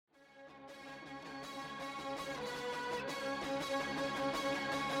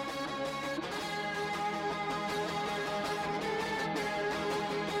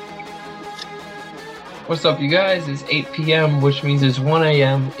What's up, you guys? It's 8 p.m., which means it's 1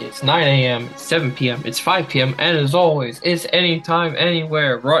 a.m., it's 9 a.m., it's 7 p.m., it's 5 p.m., and as always, it's anytime,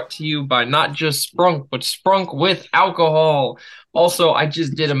 anywhere, brought to you by not just Sprunk, but Sprunk with alcohol. Also, I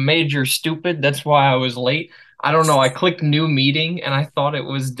just did a major stupid. That's why I was late. I don't know. I clicked new meeting and I thought it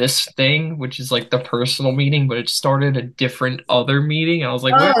was this thing, which is like the personal meeting, but it started a different other meeting. I was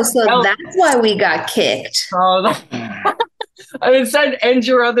like, where Oh, the so hell? that's why we got kicked. And it said end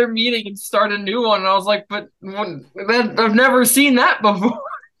your other meeting and start a new one. And I was like, but I've never seen that before.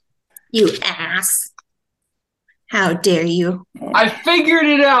 You ass. How dare you? I figured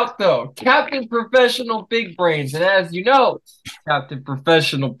it out though. Captain Professional Big Brains. And as you know, Captain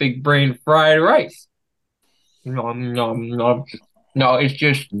Professional Big Brain fried rice. Nom, nom, nom. No, it's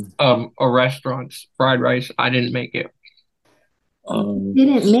just a restaurant's fried rice. I didn't make it.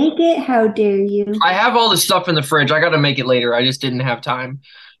 Didn't make it? How dare you? I have all the stuff in the fridge. I got to make it later. I just didn't have time.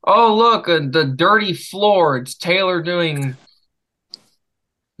 Oh, look, the dirty floor. It's Taylor doing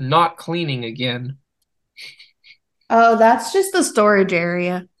not cleaning again. Oh, that's just the storage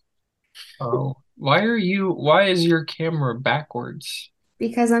area Oh, why is your camera backwards?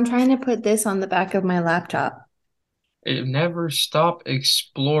 because I'm trying to put this on the back of my laptop. It never stop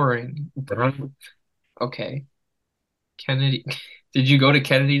exploring. Okay. Kennedy, did you go to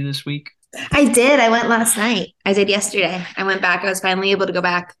Kennedy this week? I did. I went last night. I did yesterday. I went back. I was finally able to go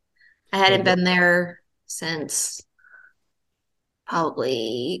back. I hadn't been there since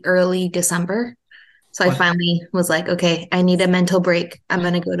probably early December. So I Was, finally was like, okay, I need a mental break. I'm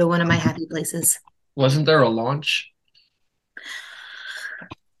going to go to one of my happy places. wasn't there a launch?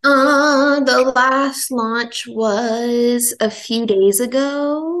 The last launch was a few days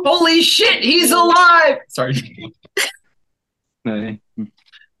ago. Holy shit, he's alive! Sorry. Hey,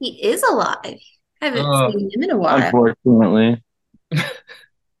 He is alive. I haven't Uh, seen him in a while. unfortunately. all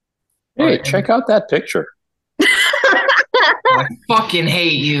Hey, right. check out that picture. I fucking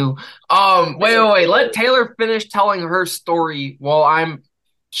hate you. Wait. Let Taylor finish telling her story while I'm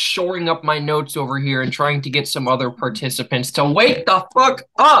shoring up my notes over here and trying to get some other participants to wake the fuck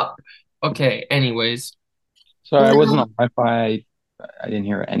up. Okay, anyways. Sorry, I wasn't No. on Wi-Fi. I didn't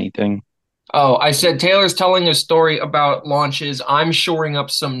hear anything. Oh, I said Taylor's telling a story about launches. I'm shoring up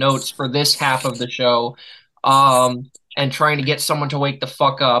some notes for this half of the show. And trying to get someone to wake the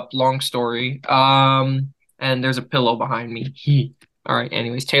fuck up. Long story. And there's a pillow behind me. All right,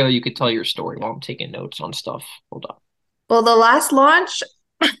 anyways, Taylor, you could tell your story while I'm taking notes on stuff. Hold on. Well, the last launch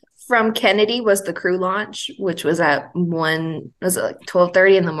from Kennedy was the crew launch, which was at 1, was it like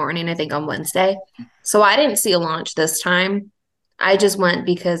 12:30 in the morning, I think on Wednesday. So I didn't see a launch this time. I just went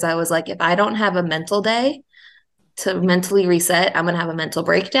because I was like, if I don't have a mental day to mentally reset, I'm gonna have a mental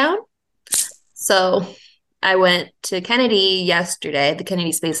breakdown. So I went to Kennedy yesterday, the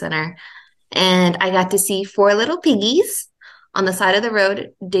Kennedy Space Center, and I got to see four little piggies on the side of the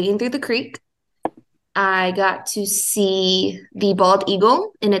road digging through the creek. I got to see the bald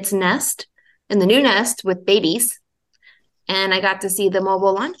eagle in its nest, in the new nest with babies. And I got to see the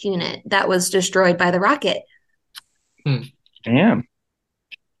mobile launch unit that was destroyed by the rocket. Hmm. Damn.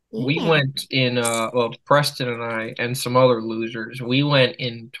 We Yeah. went in well, Preston and I and some other losers. We went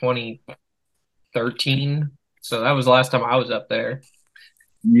in 2013. So that was the last time I was up there.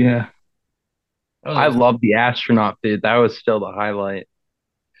 Yeah. That I was love the astronaut food. That was still the highlight.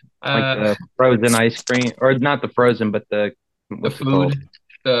 Like uh the frozen ice cream, or not the frozen, but the, the what's it called? food,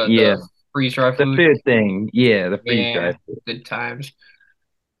 the Yeah. freeze dry The food. food thing. Yeah, the freeze Yeah, dried food. good times.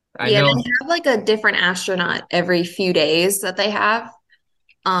 I Yeah, know. they have like a different astronaut every few days that they have.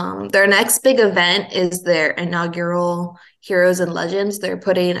 Their next big event is their inaugural Heroes and Legends. They're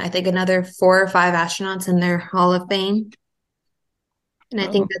putting, I think, another 4 or 5 astronauts in their Hall of Fame. And I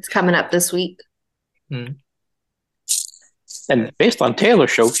think Oh. that's coming up this week. Hmm. And based on Taylor's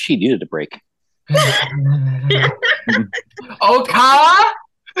show, she needed a break. Okay.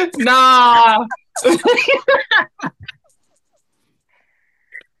 Nah.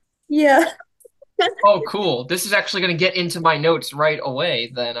 Yeah. Oh, cool. This is actually going to get into my notes right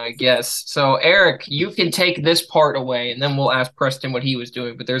away, then, I guess. So, Eric, you can take this part away, and then we'll ask Preston what he was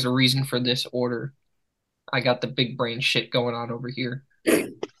doing. But there's a reason for this order. I got the big brain shit going on over here.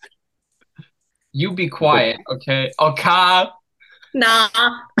 You be quiet, okay? Okay. Nah.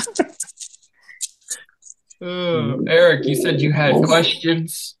 Eric, you said you had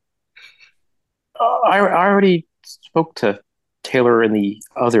questions. I already spoke to Taylor in the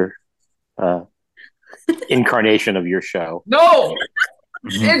other uh, incarnation of your show. No, The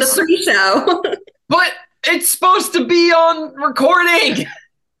it's pre-show. but it's supposed to be on recording.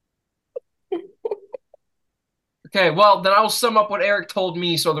 Okay, well, then I'll sum up what Eric told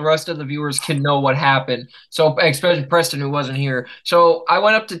me so the rest of the viewers can know what happened. So, especially Preston, who wasn't here. So, I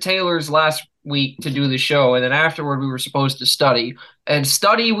went up to Taylor's last week to do the show, and then afterward, we were supposed to study. And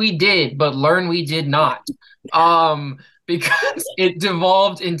study we did, but learn we did not. Because it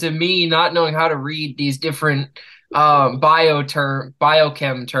devolved into me not knowing how to read these different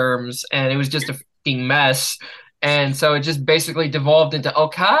biochem terms, and it was just a fucking mess. And so it just basically devolved into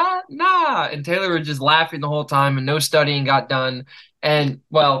okay, nah. And Taylor was just laughing the whole time, and no studying got done. And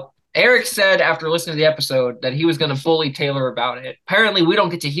well, Eric said after listening to the episode that he was going to bully Taylor about it. Apparently, we don't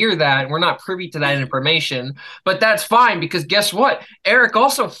get to hear that, and we're not privy to that information. But that's fine because guess what? Eric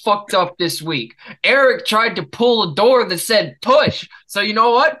also fucked up this week. Eric tried to pull a door that said push. So you know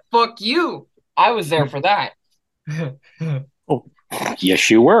what? Fuck you. I was there for that. Oh,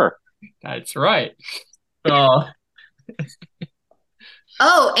 yes, you were. That's right. Oh,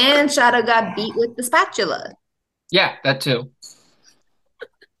 and Shadow got beat with the spatula. Yeah, that too.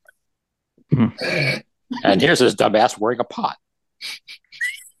 And here's this dumbass wearing a pot.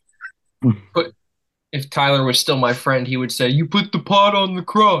 But if Tyler was still my friend, he would say, "You put the pot on the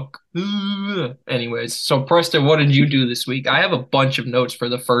crock." Anyways, so Preston, what did you do this week? I have a bunch of notes for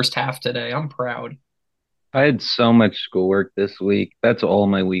the first half today. I'm proud. I had so much schoolwork this week. That's all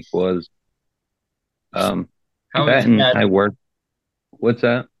my week was. How That is and Dad? I worked. What's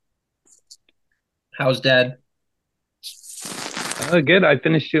that? How's Dad? Good. I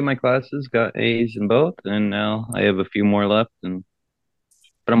finished 2 of my classes, got A's in both, and now I have a few more left. But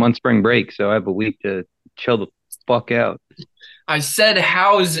I'm on spring break, so I have a week to chill the fuck out. I said,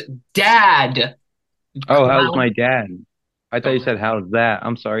 "How's Dad?" Oh, how's my dad? I thought you said how's that?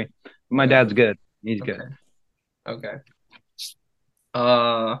 I'm sorry. My dad's good. He's good. Okay.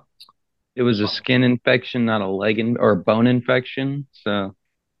 It was a skin infection, not a or a bone infection, so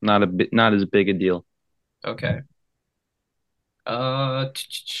not as big a deal. Okay.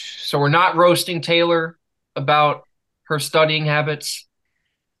 So we're not roasting Taylor about her studying habits.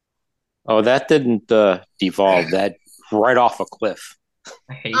 Oh, that didn't devolve. That right off a cliff.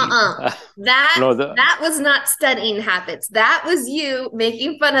 I hate you. That was not studying habits. That was you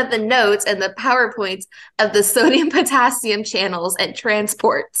making fun of the notes and the PowerPoints of the sodium potassium channels and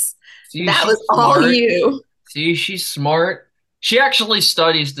transports. See, that she's was all smart. you. See, she's smart. She actually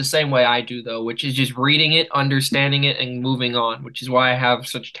studies the same way I do, though, which is just reading it, understanding it, and moving on, which is why I have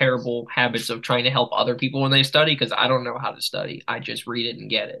such terrible habits of trying to help other people when they study, because I don't know how to study. I just read it and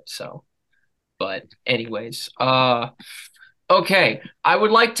get it. So, but anyways, okay. I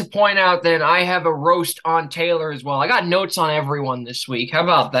would like to point out that I have a roast on Taylor as well. I got notes on everyone this week. How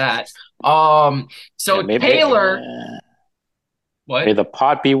about that? So Yeah, Taylor, what? May the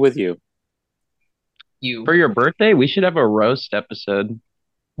pot be with you. You. For your birthday, we should have a roast episode.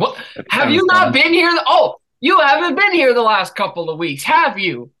 What? Have you not been here? Oh, you haven't been here the last couple of weeks, have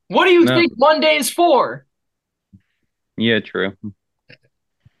you? What do you think Monday is for? Yeah, true.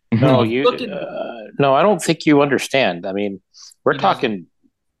 No, no, I don't think you understand. I mean, we're talking.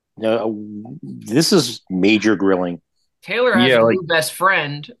 This is major grilling. Taylor has a new best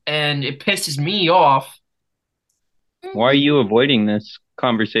friend, and it pisses me off. Why are you avoiding this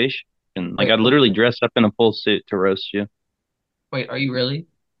conversation? Like, I'd literally dress up in a full suit to roast you. Wait, are you really?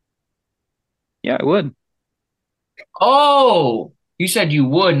 Yeah, I would. Oh, you said you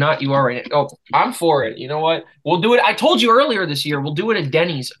would, not you already. Oh, I'm for it. You know what? We'll do it. I told you earlier this year, we'll do it at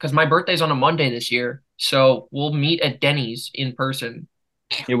Denny's because my birthday's on a Monday this year. So we'll meet at Denny's in person.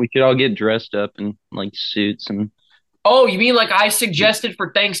 Yeah, we could all get dressed up in like suits and. Oh, you mean like I suggested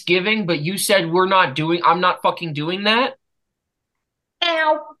for Thanksgiving, but you said I'm not fucking doing that?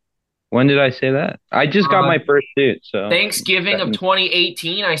 Ow. When did I say that? I just got my first suit, so. Thanksgiving of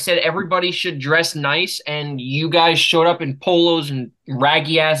 2018, I said everybody should dress nice, and you guys showed up in polos and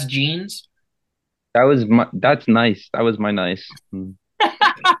raggy ass jeans. That's nice. That was my nice.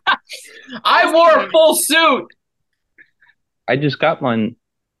 I wore a full suit. I just got one.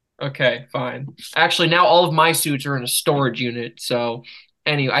 Okay, fine. Actually, now all of my suits are in a storage unit, so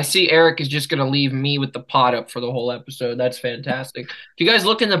anyway, I see Eric is just going to leave me with the pot up for the whole episode. That's fantastic. If you guys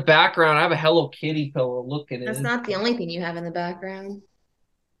look in the background, I have a Hello Kitty pillow. Look at it. That's not the only thing you have in the background.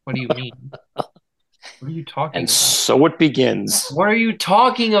 What do you mean? What are you talking about? So it begins. What are you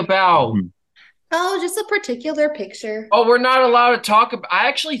talking about? Oh, just a particular picture. Oh, we're not allowed to talk about.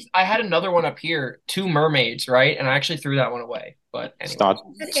 I had another one up here, 2 mermaids, right? And I actually threw that one away. But anyway.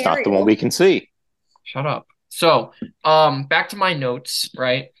 It's not the one we can see. Shut up. So, back to my notes,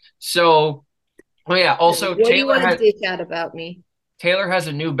 right? So, oh yeah. Also, what Taylor do you want to ditch out about me? Taylor has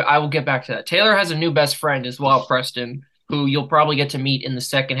a new. I will get back to that. Taylor has a new best friend as well, Preston, who you'll probably get to meet in the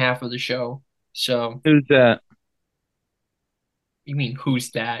second half of the show. So, who's that? You mean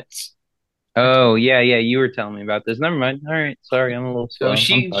who's that? Oh, yeah, you were telling me about this. Never mind. All right, sorry, I'm a little So slow. I'm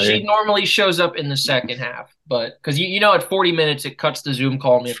she tired. normally shows up in the second half, but because you know at 40 minutes it cuts the Zoom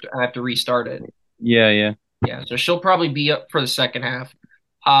call and I have to restart it. Yeah. Yeah, so she'll probably be up for the second half.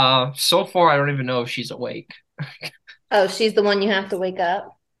 So far I don't even know if she's awake. Oh, she's the one you have to wake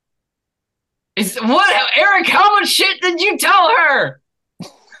up. Is what Eric? How much shit did you tell her?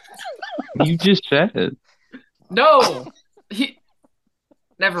 You just said it. No,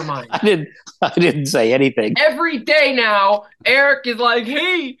 never mind. I didn't say anything. Every day now, Eric is like,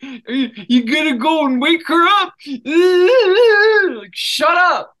 "Hey, you gotta go and wake her up." Like, shut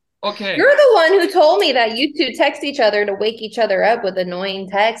up. Okay. You're the one who told me that you two text each other to wake each other up with annoying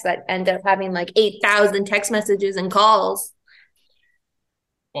texts that end up having like 8,000 text messages and calls.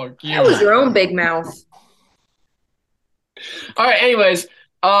 Fuck you. That was your own big mouth. All right. Anyways,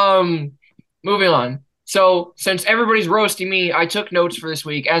 moving on. So since everybody's roasting me, I took notes for this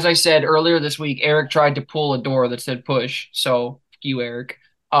week. As I said earlier this week, Eric tried to pull a door that said push. So fuck you, Eric.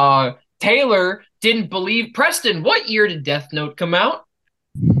 Taylor didn't believe Preston. What year did Death Note come out?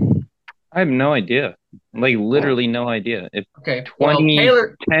 I have no idea. Like literally no idea. If Okay. Well,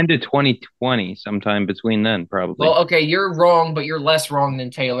 Taylor 10 to 2020, sometime between then, probably. Well, okay, you're wrong, but you're less wrong than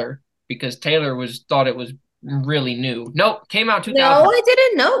Taylor because Taylor thought it was really new. Nope, came out 2000. No, I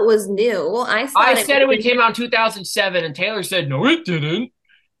didn't know it was new. I said it came out in 2007, and Taylor said no, it didn't.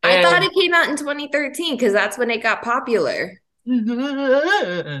 I thought it came out in 2013 because that's when it got popular.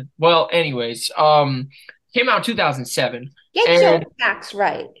 Well, anyways, came out in 2007. Get your facts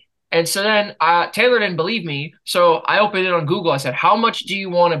right. And so then Taylor didn't believe me, so I opened it on Google. I said, "How much do you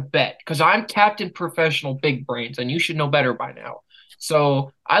want to bet?" Because I'm Captain Professional Big Brains, and you should know better by now.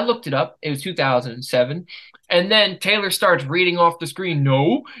 So I looked it up. It was 2007. And then Taylor starts reading off the screen.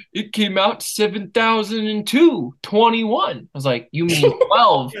 No, it came out 7002, 21. I was like, you mean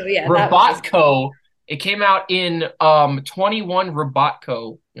 12? Oh, yeah, Robotco. It came out in 21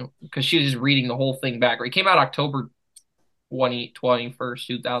 Robotco, because she was just reading the whole thing back. It came out October 21st,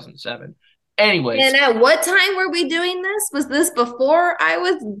 2007. Anyways. And at what time were we doing this? Was this before I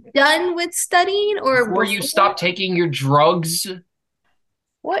was done with studying or before you stopped taking your drugs?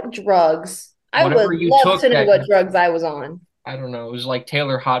 What drugs? I Whatever would you love took to know that- what drugs I was on. I don't know. It was like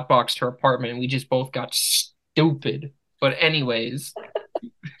Taylor hotboxed her apartment and we just both got stupid. But anyways.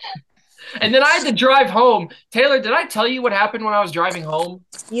 And then I had to drive home. Taylor, did I tell you what happened when I was driving home?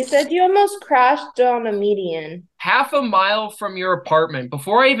 You said you almost crashed on a median. Half a mile from your apartment,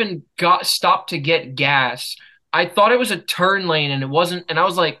 before I even stopped to get gas, I thought it was a turn lane and it wasn't. And I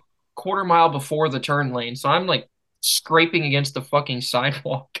was like quarter mile before the turn lane. So I'm like scraping against the fucking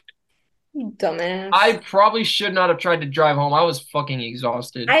sidewalk. You dumbass. I probably should not have tried to drive home. I was fucking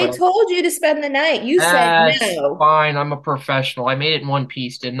exhausted. I told you to spend the night. You said no. Fine, I'm a professional. I made it in one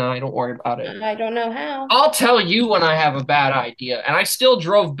piece, didn't I? Don't worry about it. I don't know how. I'll tell you when I have a bad idea. And I still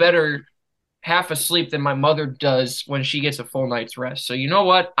drove better half asleep than my mother does when she gets a full night's rest. So you know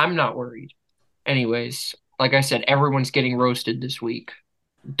what? I'm not worried. Anyways, like I said, everyone's getting roasted this week.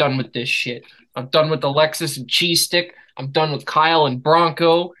 I'm done with this shit. I'm done with Alexis and Cheese Stick. I'm done with Kyle and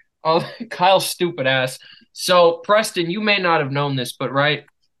Bronco. Oh, Kyle's stupid ass. So, Preston, you may not have known this, but right,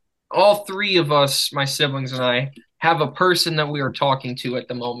 all three of us, my siblings and I, have a person that we are talking to at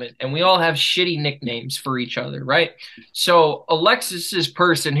the moment, and we all have shitty nicknames for each other, right? So, Alexis's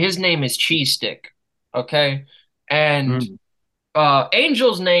person, his name is Cheese Stick, okay? And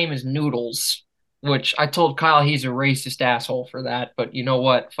Angel's name is Noodles, which I told Kyle he's a racist asshole for that, but you know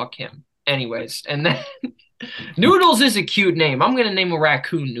what? Fuck him. Anyways, and then Noodles is a cute name. I'm gonna name a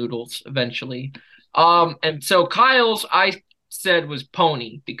raccoon Noodles eventually. And so Kyle's I said was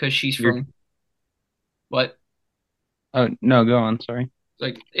Pony because she's from what? Oh no, go on. Sorry.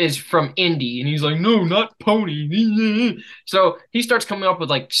 Like is from Indy, and he's like, no, not Pony. So he starts coming up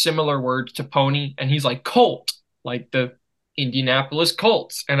with like similar words to Pony, and he's like Colt, like the Indianapolis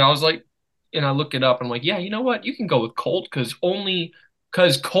Colts. And I was like, and I look it up, and I'm like, yeah, you know what? You can go with Colt because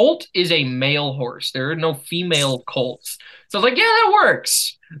Colt is a male horse. There are no female colts. So I was like, yeah, that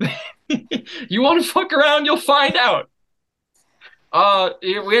works. You want to fuck around, you'll find out.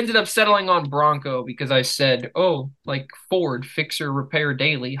 We ended up settling on Bronco because I said, oh, like Ford, fixer, repair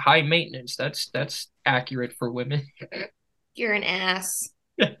daily, high maintenance. That's accurate for women. You're an ass.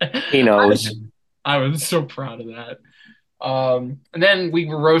 He knows. I was so proud of that. And then we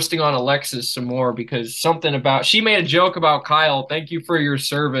were roasting on Alexis some more because she made a joke about Kyle. Thank you for your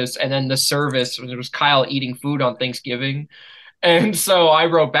service. And then the service, it was Kyle eating food on Thanksgiving. And so I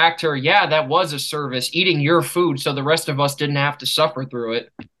wrote back to her, yeah, that was a service, eating your food so the rest of us didn't have to suffer through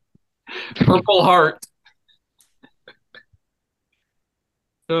it. Purple heart.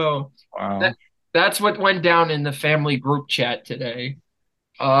 So Wow. that's what went down in the family group chat today.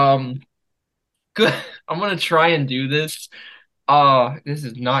 Um, good. I'm gonna try and do this. This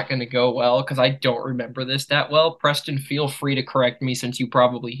is not gonna go well because I don't remember this that well. Preston, feel free to correct me since you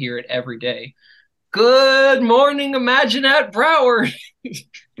probably hear it every day. Good morning, Imagine at Broward.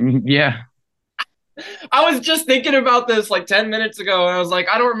 Yeah. I was just thinking about this like 10 minutes ago, and I was like,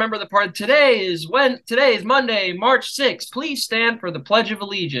 I don't remember the part. Today is Monday, March 6th. Please stand for the Pledge of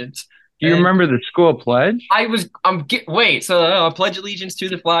Allegiance. Do you And remember the school pledge? wait, so pledge allegiance to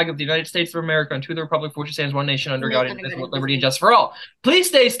the flag of the United States of America and to the republic for which it stands one nation under God, indivisible, with liberty and justice for all. Please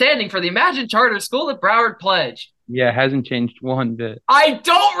stay standing for the Imagine Charter School at Broward Pledge. Yeah, it hasn't changed one bit. I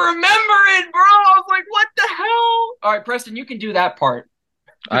don't remember it, bro. I was like, what the hell? All right, Preston, you can do that part.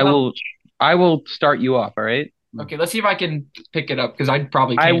 I will start you off, all right? Okay, let's see if I can pick it up because I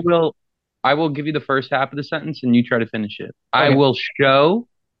probably can't. I will give you the first half of the sentence and you try to finish it. I Okay. will show.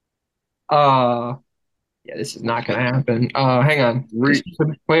 Yeah, this is not gonna happen. Hang on. Wait.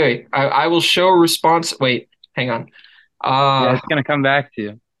 I will show response. Wait, hang on. Yeah, it's gonna come back to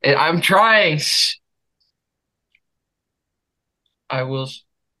you. I'm trying. I will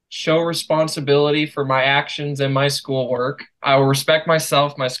show responsibility for my actions and my schoolwork. I will respect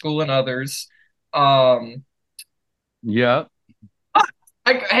myself, my school, and others. Yep.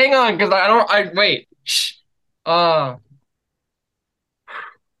 Hang on, because wait.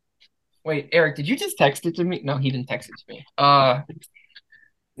 Wait, Eric, did you just text it to me? No, he didn't text it to me.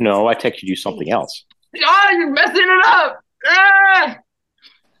 No, I texted you something else. You're messing it up. Ah!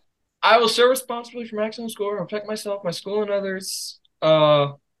 I will show responsibility for maximum score, protect myself, my school, and others.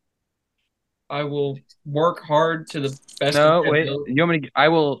 I will work hard to the best No, of my wait. ability. You want me to? I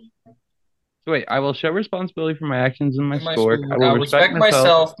will. So wait. I will show responsibility for my actions and my In my schoolwork. schoolwork. I I will will respect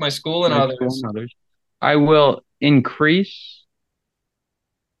myself, my school, and my others. school, and others. I will increase.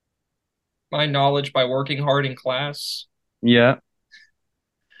 My knowledge by working hard in class Yeah.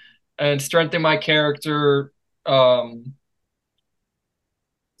 and strengthen my character. Yeah.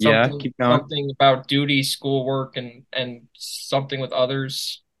 Keep going. Something about duty, schoolwork, and something with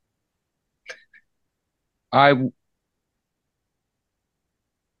others. Hello.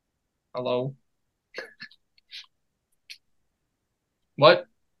 What?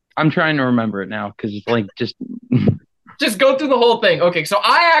 I'm trying to remember it now because it's like just. Just go through the whole thing. Okay, so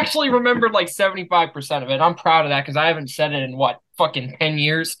I actually remembered like 75% of it. I'm proud of that because I haven't said it in what, fucking 10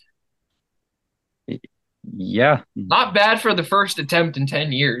 years? Yeah. Not bad for the first attempt in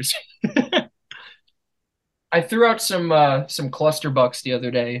 10 years. I threw out some clusterbucks the other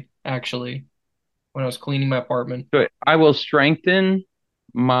day, actually, when I was cleaning my apartment. So I will strengthen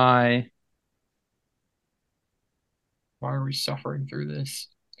my. Why are we suffering through this?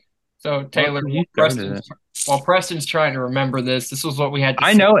 So Taylor, you while Preston's trying to remember this was what we had to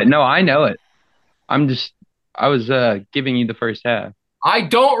I say. know it. No, I know it. I was giving you the first half. I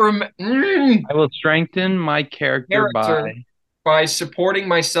don't remember. I will strengthen my character by supporting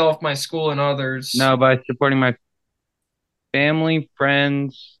myself, my school, and others. No, by supporting my family,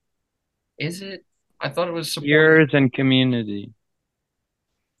 friends. Is it? I thought it was peers and community.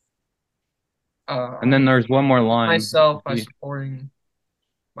 And then there's one more line. Myself by supporting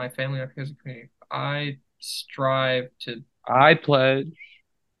my family, my peers, and community. I pledge to, I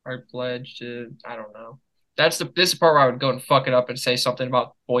don't know. This is the part where I would go and fuck it up and say something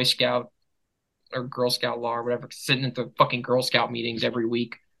about Boy Scout or Girl Scout law or whatever, sitting at the fucking Girl Scout meetings every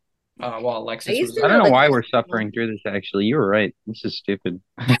week while Alexis was. I don't know why we're suffering through this, actually. You were right. This is stupid.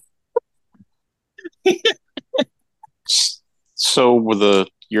 So were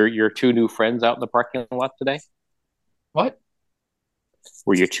your two new friends out in the parking lot today? What?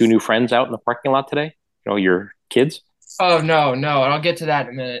 Were your two new friends out in the parking lot today? You know, your kids? Oh, no. And I'll get to that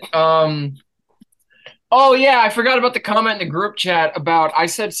in a minute. Oh, yeah, I forgot about the comment in the group chat about, I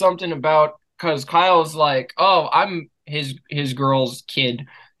said something about, because Kyle's like, oh, I'm his girl's kid.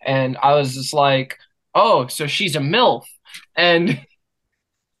 And I was just like, oh, so she's a MILF. And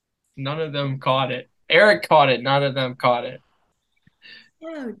none of them caught it. Eric caught it. None of them caught it.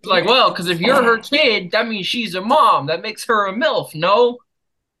 Oh, like, well, because if you're her kid, that means she's a mom. That makes her a MILF, no?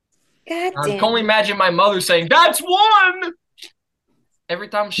 God I damn. can only imagine my mother saying, that's one! Every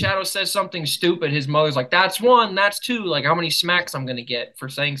time Shadow says something stupid, his mother's like, that's one, that's two. Like, how many smacks I'm going to get for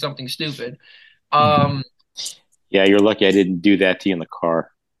saying something stupid. Yeah, you're lucky I didn't do that to you in the car.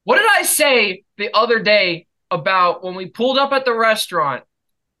 What did I say the other day about when we pulled up at the restaurant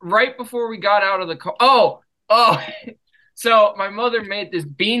right before we got out of the car? Oh. So my mother made this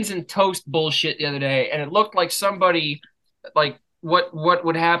beans and toast bullshit the other day, and it looked like somebody like what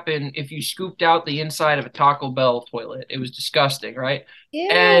would happen if you scooped out the inside of a Taco Bell toilet. It was disgusting, right?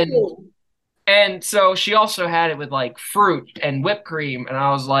 And Ew. and so she also had it with like fruit and whipped cream, and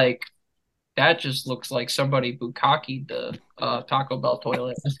I was like, that just looks like somebody bukkakied the Taco Bell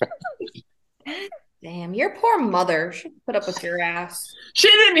toilet. Damn, your poor mother should put up with your ass. She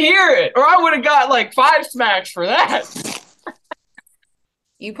didn't hear it, or I would have got like 5 smacks for that.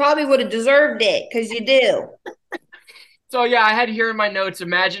 You probably would have deserved it because you do. So yeah, I had here in my notes,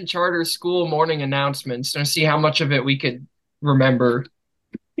 imagine charter school morning announcements and see how much of it we could remember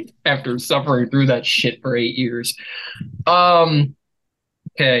after suffering through that shit for 8 years.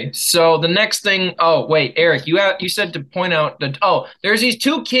 Okay, so the next thing. Oh wait, Eric, you said to point out that there's these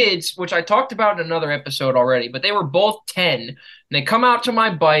 2 kids which I talked about in another episode already, but they were both 10, and they come out to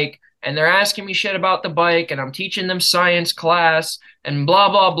my bike and they're asking me shit about the bike, and I'm teaching them science class and blah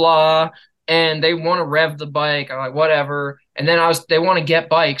blah blah, and they want to rev the bike. I'm like whatever, and then they want to get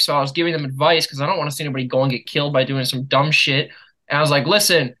bikes, so I was giving them advice because I don't want to see anybody go and get killed by doing some dumb shit, and I was like,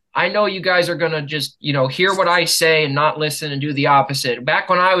 listen. I know you guys are gonna just, hear what I say and not listen and do the opposite. Back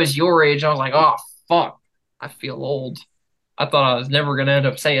when I was your age, I was like, oh fuck, I feel old. I thought I was never gonna end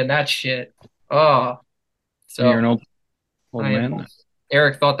up saying that shit. Oh, so You're an old I man.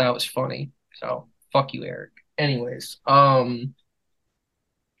 Eric thought that was funny. So fuck you, Eric. Anyways,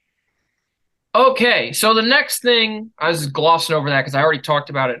 okay, so the next thing, I was glossing over that because I already talked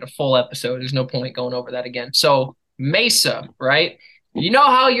about it in a full episode. There's no point going over that again. So Mesa, right? You know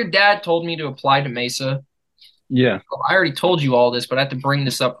how your dad told me to apply to Mesa? Yeah. I already told you all this, but I have to bring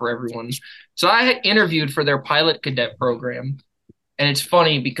this up for everyone. So I had interviewed for their pilot cadet program, and it's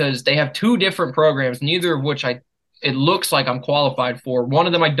funny because they have 2 different programs, neither of which it looks like I'm qualified for. One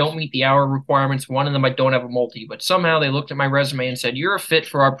of them I don't meet the hour requirements, one of them I don't have a multi, but somehow they looked at my resume and said, "You're a fit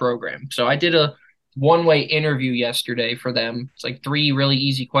for our program." So I did a one-way interview yesterday for them. It's like 3 really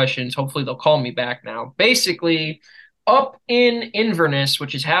easy questions. Hopefully they'll call me back now. Basically, up in Inverness,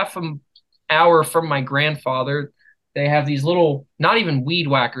 which is half an hour from my grandfather, they have these little, not even weed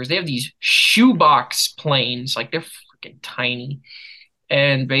whackers, they have these shoebox planes, like they're freaking tiny.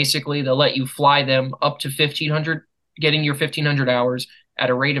 And basically they'll let you fly them up to 1,500, getting your 1,500 hours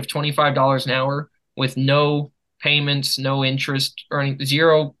at a rate of $25 an hour with no payments, no interest, or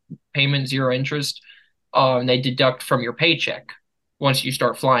zero payment, zero interest. And they deduct from your paycheck once you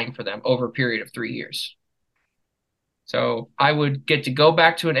start flying for them over a period of 3 years. So I would get to go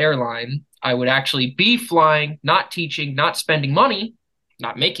back to an airline. I would actually be flying, not teaching, not spending money,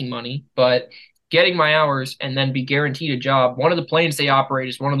 not making money, but getting my hours and then be guaranteed a job. One of the planes they operate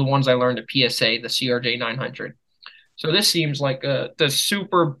is one of the ones I learned at PSA, the CRJ 900. So this seems like the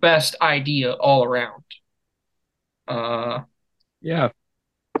super best idea all around. Yeah.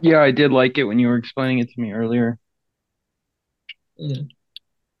 Yeah, I did like it when you were explaining it to me earlier.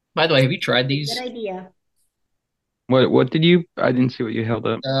 By the way, have you tried these? Good idea. What did you? I didn't see what you held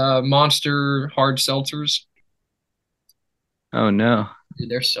up. Monster hard seltzers. Oh no. Dude,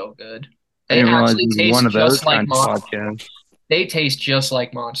 they're so good. I They didn't realize actually it was taste one of those just like kinds of Monster. podcasts. They taste just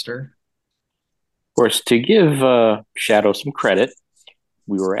like Monster. Of course, to give Shadow some credit,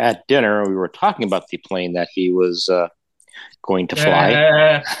 we were at dinner. We were talking about the plane that he was going to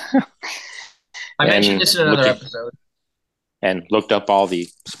fly. I mentioned this in another episode. And looked up all the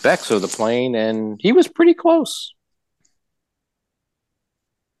specs of the plane, and he was pretty close.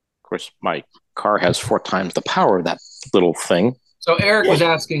 Of course, my car has 4 times the power of that little thing. So Eric was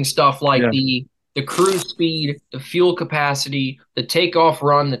asking stuff like Yeah. the cruise speed, the fuel capacity, the takeoff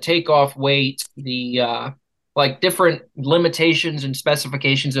run, the takeoff weight, the like different limitations and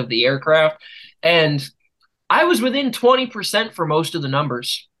specifications of the aircraft. And I was within 20% for most of the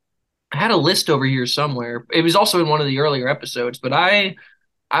numbers. I had a list over here somewhere. It was also in one of the earlier episodes, but I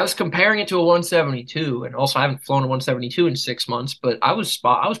was comparing it to a 172, and also I haven't flown a 172 in 6 months, but I was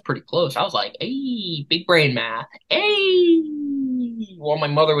pretty close. I was like, hey, big brain math. Hey. While my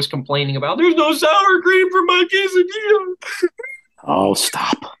mother was complaining about there's no sour cream for my quesadilla. Oh,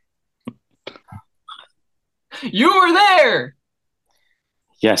 stop. You were there.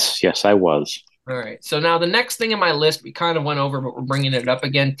 Yes, I was. All right. So now the next thing in my list we kind of went over, but we're bringing it up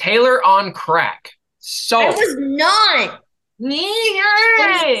again. Taylor on crack. So I was not. I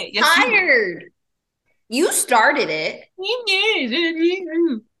was Yes, tired. You started it.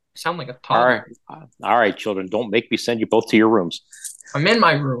 you sound like a All toddler. right. All right, children, don't make me send you both to your rooms. I'm in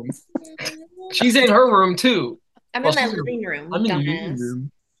my room. She's in her room too. I'm Well, in my she's- living room. I'm in the Dumbass. living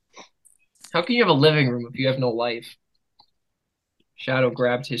room. How can you have a living room if you have no life? Shadow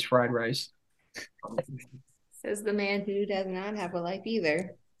grabbed his fried rice. Says the man who does not have a life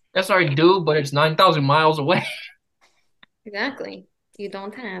either. Yes, I do, but it's 9,000 miles away. Exactly. You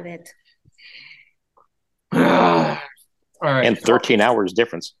don't have it. All right. And 13 hours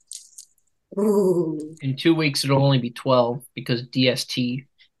difference. Ooh. In 2 weeks, it'll only be 12 because DST.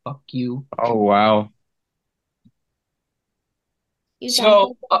 Fuck you. Oh wow. You don't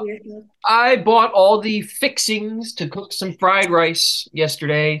So feel bad yourself. I bought all the fixings to cook some fried rice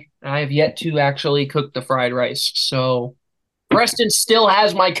yesterday. I have yet to actually cook the fried rice. So Preston still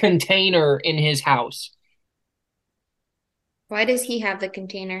has my container in his house Why does he have the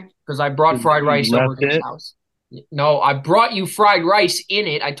container? because I brought fried You rice over left to his it. house. No, I brought you fried rice in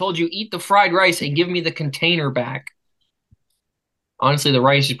it. I told you eat the fried rice and give me the container back. Honestly, the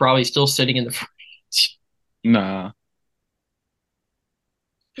rice is probably still sitting in the fridge. Nah.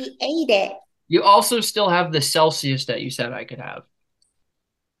 He ate it. You also still have the Celsius that you said I could have.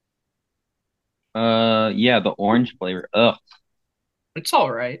 Yeah, the orange flavor. Ugh. It's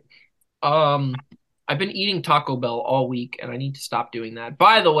all right. Um, I've been eating Taco Bell all week, and I need to stop doing that.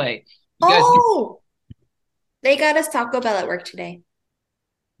 By the way, you guys, Oh, they got us Taco Bell at work today.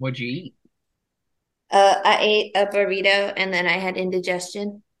 what'd you eat? I ate a burrito and then I had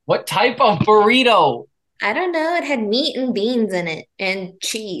indigestion. What type of burrito? I don't know. It had meat and beans in it and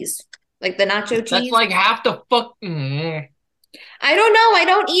cheese, like the nacho That's cheese. like half the fuck. I don't know. I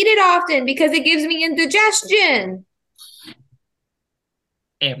don't eat it often because it gives me indigestion.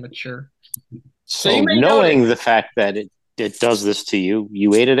 Amateur. So you may knowing notice- the fact that it does this to you,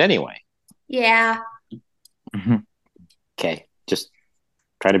 you ate it anyway. Yeah. Okay, just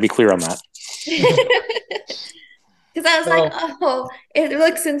try to be clear on that. Because I was like, oh, it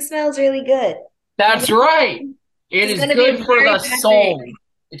looks and smells really good. That's right. It It's is gonna good be for very the bad soul. for you.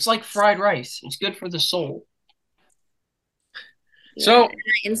 It's like fried rice. It's good for the soul. Yeah, So, and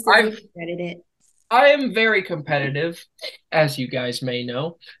I instantly regretted it. I am very competitive, as you guys may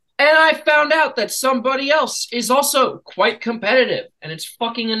know. And I found out that somebody else is also quite competitive, and it's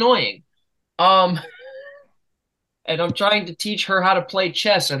fucking annoying. Um, and I'm trying to teach her how to play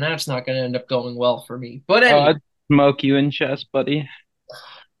chess, and that's not going to end up going well for me. But Oh, anyway, I'd smoke you in chess, buddy.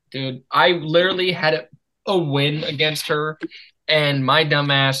 dude, I literally had a win against her, and my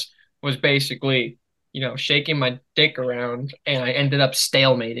dumbass was basically, shaking my dick around, and I ended up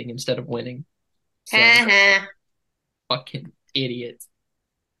stalemating instead of winning. So, fucking idiot.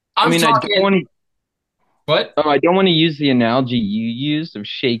 I I'm mean, I talking. don't want to. What? Oh, I don't want to use the analogy you used of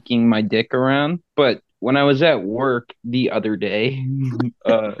shaking my dick around, but when I was at work the other day,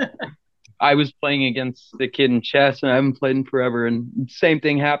 uh, I was playing against the kid in chess, and I haven't played in forever. And same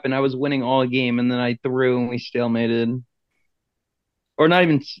thing happened. I was winning all game, and then I threw, and we stalemated. Or not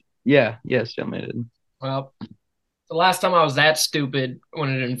even. Yeah, stalemated. Well, the last time I was that stupid when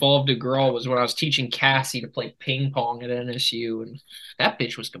it involved a girl was when I was teaching Cassie to play ping pong at NSU, and that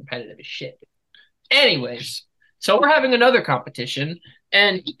bitch was competitive as shit. Anyways, so we're having another competition,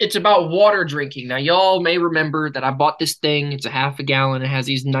 and it's about water drinking. Now, y'all may remember that I bought this thing. It's a half a gallon. It has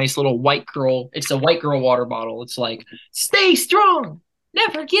these nice little white girl. It's a white girl water bottle. It's like, stay strong,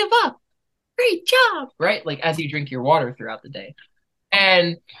 never give up. Great job, right? Like as you drink your water throughout the day.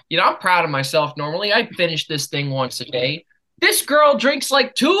 And, I'm proud of myself normally. I finish this thing once a day. This girl drinks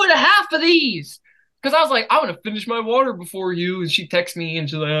like 2.5 of these. Because I was like, I'm going to finish my water before you. And she texts me and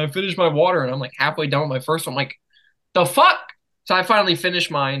she's like, I finished my water. And I'm like halfway done with my first one. I'm like, the fuck? So I finally finished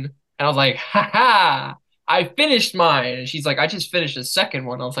mine. And I was like, ha, I finished mine. And she's like, I just finished the second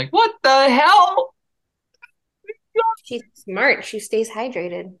one. I was like, what the hell? She's smart. She stays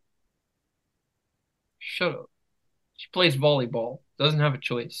hydrated. Shut up. She plays volleyball. Doesn't have a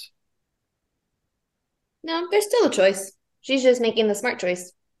choice. No, there's still a choice. She's just making the smart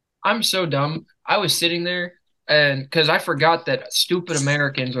choice. I'm so dumb. I was sitting there and because I forgot that stupid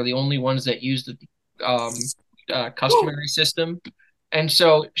Americans are the only ones that use the customary system. And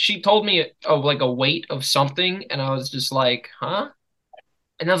so she told me of like a weight of something, and I was just like, huh?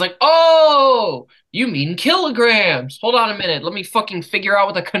 And I was like, oh, you mean kilograms. Hold on a minute. Let me fucking figure out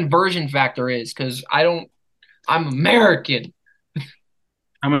what the conversion factor is because I'm American.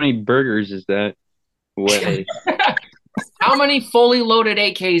 How many burgers is that? Way. How many fully loaded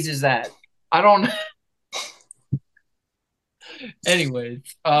AKs is that? I don't know. Anyways,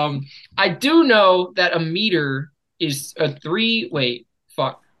 I do know that a meter is hold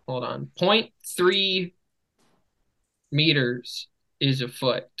on. 0.3 meters is a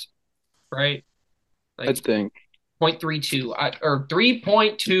foot, right? I Like think. 0.32 or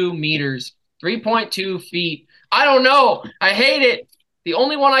 3.2 meters, 3.2 feet. I don't know. I hate it. The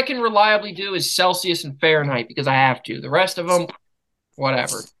only one I can reliably do is Celsius and Fahrenheit because I have to. The rest of them,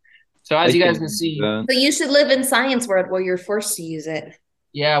 whatever. So as you guys can see, But you should live in science world where you're forced to use it.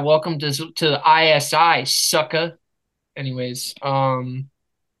 yeah, welcome to the ISI, sucker. Anyways,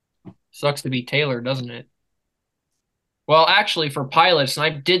 sucks to be Taylor, doesn't it? Well, actually, for pilots,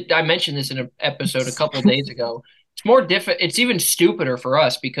 and I mentioned this in an episode a couple of days ago. It's more it's even stupider for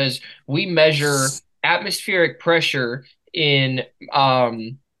us because we measure atmospheric pressure in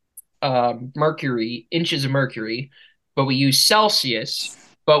mercury, inches of mercury, but we use Celsius,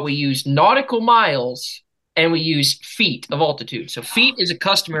 but we use nautical miles, and we use feet of altitude. So feet is a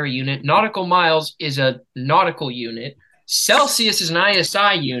customary unit, nautical miles is a nautical unit, Celsius is an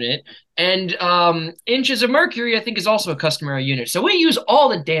ISI unit, and inches of mercury, I think, is also a customary unit. So we use all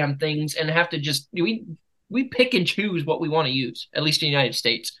the damn things and have to just we pick and choose what we want to use, at least in the United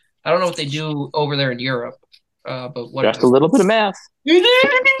States. I don't know what they do over there in Europe, but whatever. Just a little bit of math. We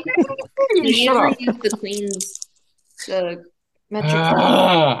Shut never up. use the Queen's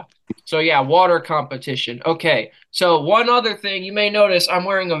metric. So yeah, water competition. Okay, so one other thing you may notice, I'm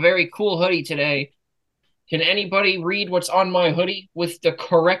wearing a very cool hoodie today. Can anybody read what's on my hoodie with the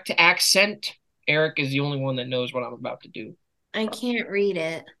correct accent? Eric is the only one that knows what I'm about to do. I can't read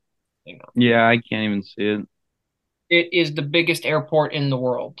it. Hang on. Yeah, I can't even see it. It is the biggest airport in the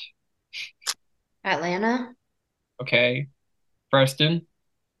world. Atlanta? Okay. Preston.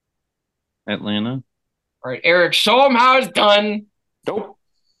 Atlanta. All right, Eric, show him how it's done. Nope.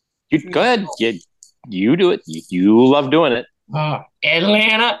 Go ahead. You do it. You love doing it.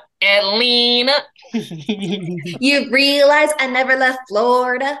 Atlanta. You realize I never left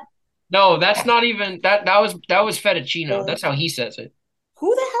Florida? No, that's not even that was Fettuccino. That's how he says it.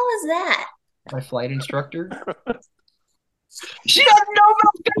 Who the hell is that? My flight instructor. She doesn't know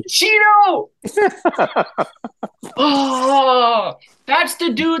about Fettuccino. Oh, that's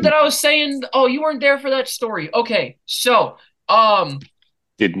the dude that I was saying. Oh, you weren't there for that story. Okay, so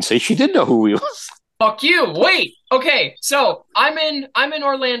Didn't say she did know who he was. fuck you. Wait. Okay, so I'm in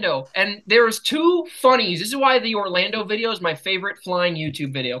Orlando, and there was two funnies. This is why the Orlando video is my favorite flying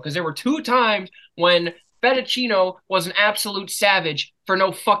YouTube video, because there were two times when Fettuccino was an absolute savage for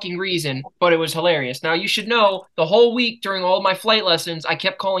no fucking reason, but it was hilarious. Now you should know the whole week during all my flight lessons, I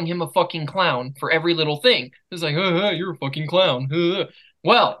kept calling him a fucking clown for every little thing. It was like, you're a fucking clown.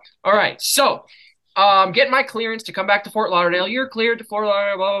 Well, all right, so getting my clearance to come back to Fort Lauderdale. You're cleared to Fort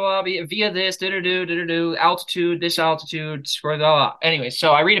Lauderdale, blah, blah, blah, via this, altitude, this altitude, blah, blah. Anyway,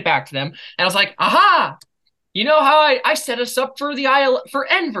 so I read it back to them, and I was like, aha! You know how I set us up for the for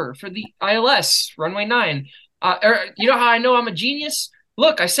Enver, for the ILS, runway 9. You know how I know I'm a genius?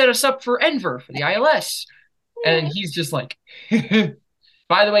 Look, I set us up for Enver, for the ILS. And he's just like,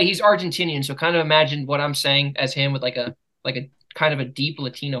 by the way, he's Argentinian, so kind of imagine what I'm saying as him with like a kind of a deep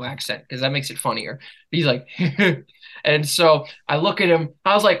Latino accent, because that makes it funnier. He's like, and so I look at him,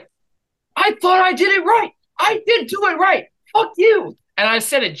 I was like, I thought I did it right. I did do it right. Fuck you. And I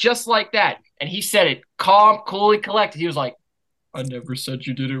said it just like that. And he said it calm, coolly collected. He was like, I never said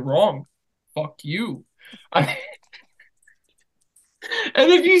you did it wrong. Fuck you. And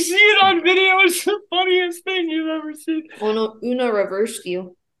if you see it on video, it's the funniest thing you've ever seen. Uno reversed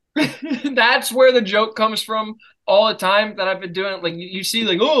you. That's where the joke comes from all the time that I've been doing. Like you see,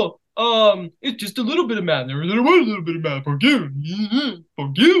 like, it's just a little bit of math. There was a little bit of math. Fuck you.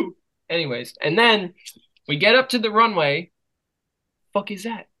 Fuck you. Anyways, and then we get up to the runway. Fuck is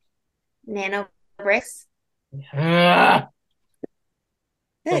that? Nano bricks. Ah,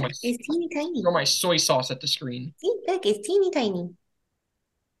 Look, it's teeny tiny. throw my soy sauce at the screen. See, look, it's teeny tiny.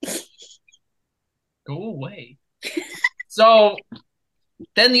 Go away. So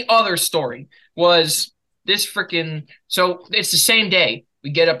then the other story was this freaking. So it's the same day.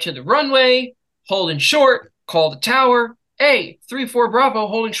 We get up to the runway, holding short, call the tower. Hey, 3-4 Bravo,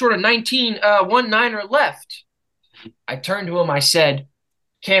 holding short of 19, 1-9er left. I turned to him, I said,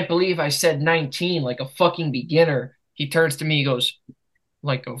 can't believe I said 19 like a fucking beginner. He turns to me, he goes,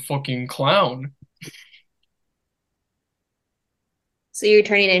 like a fucking clown. So you're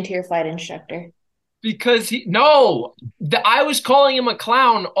turning into your flight instructor. Because I was calling him a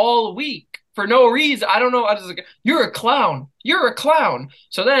clown all week for no reason. I don't know. I was like, you're a clown. You're a clown.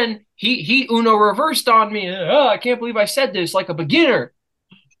 So then he Uno reversed on me. Oh, I can't believe I said this like a beginner.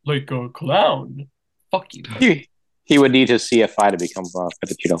 Like a clown. Fuck you. He would need his CFI to become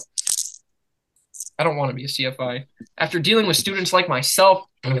Fettuccino. I don't want to be a CFI. After dealing with students like myself,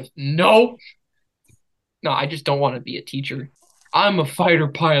 no. No, I just don't want to be a teacher. I'm a fighter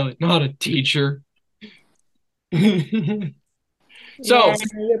pilot, not a teacher. So yeah,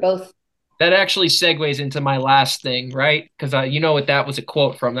 you're both. That actually segues into my last thing, right? Because you know what that was a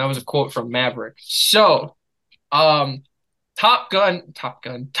quote from? That was a quote from Maverick. So, Top Gun,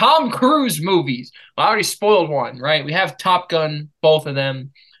 Tom Cruise movies. Well, I already spoiled one, right? We have Top Gun, both of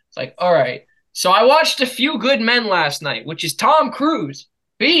them. It's like, all right, So I watched A Few Good Men last night, which is Tom Cruise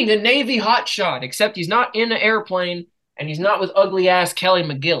being a Navy hotshot, except he's not in an airplane and he's not with ugly ass Kelly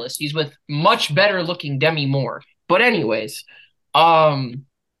McGillis. He's with much better looking Demi Moore. But anyways, why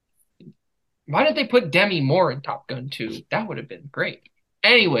did they put Demi Moore in Top Gun 2? That would have been great.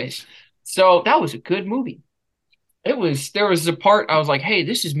 Anyways, so that was a good movie. There was a part I was like, hey,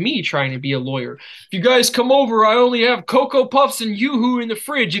 this is me trying to be a lawyer. If you guys come over, I only have Cocoa Puffs and Yoo-Hoo in the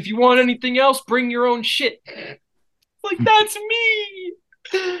fridge. If you want anything else, bring your own shit. Like, that's me.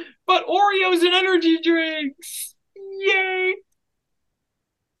 But Oreos and energy drinks. Yay.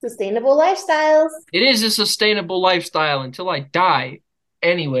 Sustainable lifestyles. It is a sustainable lifestyle until I die.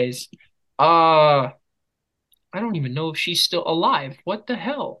 Anyways, I don't even know if she's still alive. What the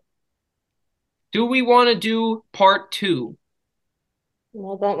hell? Do we want to do part 2?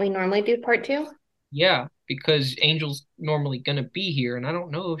 Well, don't we normally do part 2? Yeah, because Angel's normally gonna be here, and I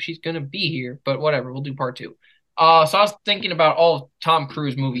don't know if she's gonna be here, but whatever, we'll do part 2. So I was thinking about all of Tom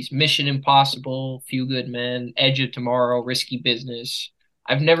Cruise movies: Mission Impossible, Few Good Men, Edge of Tomorrow, Risky Business.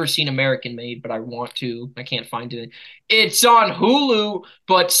 I've never seen American Made, but I want to. I can't find it. It's on Hulu,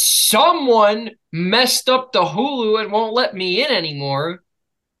 but someone messed up the Hulu and won't let me in anymore.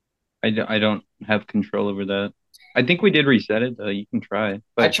 I don't have control over that. I think we did reset it though. You can try.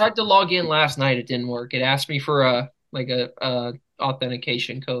 I tried to log in last night. It didn't work. It asked me for a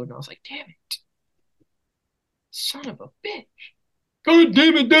authentication code, and I was like, damn it. Son of a bitch. God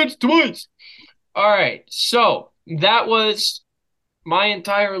damn it, that's twice. All right. So that was my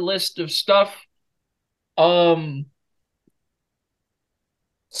entire list of stuff. I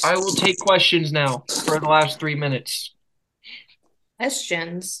will take questions now for the last 3 minutes.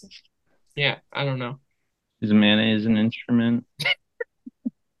 Questions. Yeah, I don't know. Is mayonnaise an instrument?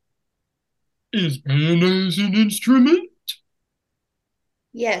 Is mayonnaise an instrument?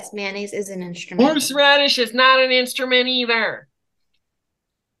 Yes, mayonnaise is an instrument. Horseradish is not an instrument either.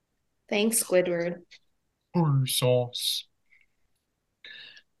 Thanks, Squidward. Horse sauce.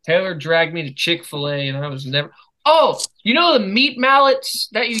 Taylor dragged me to Chick-fil-A and I was never. Oh, you know the meat mallets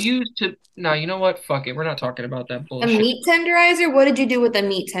that you use to. No, you know what? Fuck it. We're not talking about that A bullshit. meat tenderizer? What did you do with a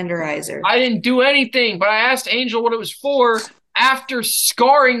meat tenderizer? I didn't do anything, but I asked Angel what it was for. After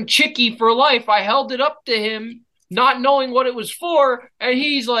scarring Chicky for life, I held it up to him, not knowing what it was for, and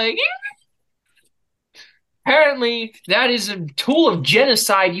he's like, apparently that is a tool of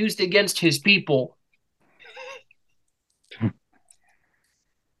genocide used against his people.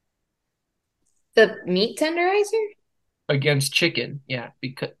 The meat tenderizer? Against chicken, yeah,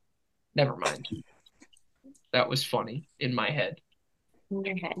 because never mind. That was funny in my head. In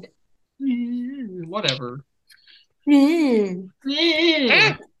your head. Whatever. Mm.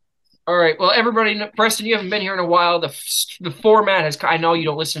 All right. Well, everybody, Preston, you haven't been here in a while. The format has. I know you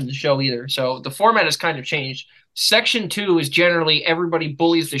don't listen to the show either, so the format has kind of changed. Section 2 is generally everybody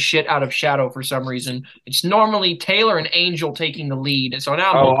bullies the shit out of Shadow for some reason. It's normally Taylor and Angel taking the lead. So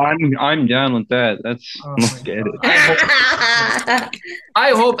now, I'm down with that. Let's get it.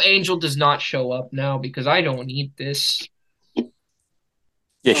 I hope Angel does not show up now because I don't need this.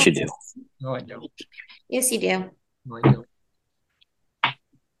 Yes, you do. No, I don't. Yes, you do. No, I don't.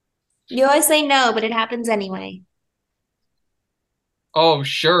 You always say no, but it happens anyway. Oh,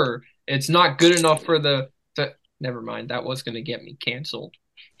 sure. It's not good enough for the never mind. That was going to get me canceled.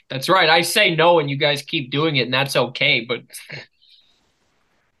 That's right. I say no and you guys keep doing it and that's okay, but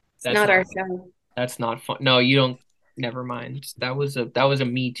it's not our show. That's not fun. No, you don't. Never mind. That was a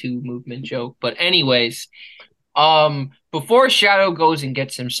Me Too movement joke. But anyways, before Shadow goes and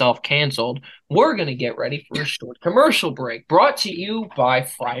gets himself canceled, we're going to get ready for a short commercial break brought to you by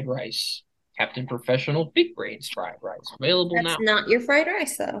Fried Rice. Captain Professional Big Brains Fried Rice. Available now. That's not your fried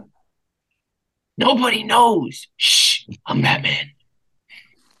rice, though. Nobody knows. Shh. I'm Batman.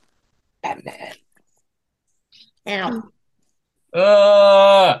 Batman. Ow.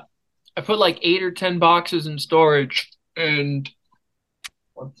 I put like 8 or 10 boxes in storage and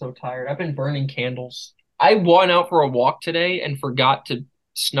I'm so tired. I've been burning candles. I went out for a walk today and forgot to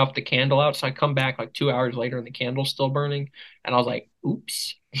snuff the candle out. So I come back like 2 hours later and the candle's still burning. And I was like,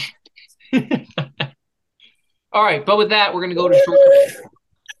 oops. All right. But with that, we're going to go to short.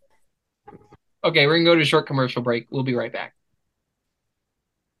 Okay, we're going to go to a short commercial break. We'll be right back.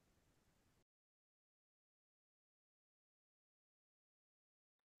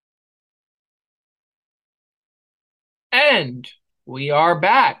 And we are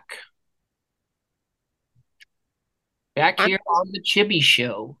back. Back here on the Chibi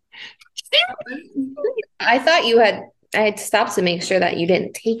Show. I thought I had stopped to make sure that you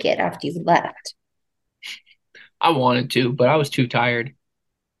didn't take it after you left. I wanted to, but I was too tired.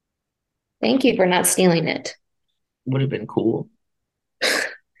 Thank you for not stealing it. Would have been cool.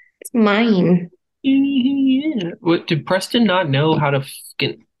 It's mine. Yeah. What, did Preston not know how to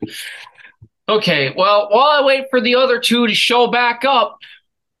fucking... Okay, well, while I wait for the other two to show back up,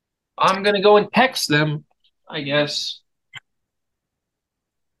 I'm gonna go and text them, I guess.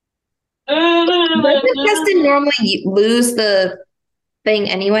 Doesn't Preston normally lose the thing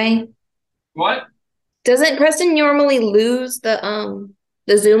anyway? What? Doesn't Preston normally lose the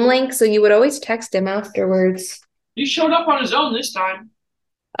Zoom link? So you would always text him afterwards. He showed up on his own this time.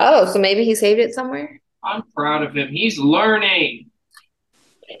 Oh, so maybe he saved it somewhere? I'm proud of him. He's learning.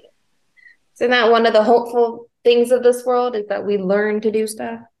 Isn't that one of the hopeful things of this world is that we learn to do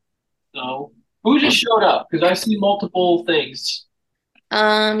stuff? No. Who just showed up? Because I see multiple things.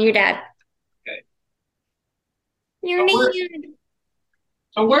 Your dad. Okay. Your dad.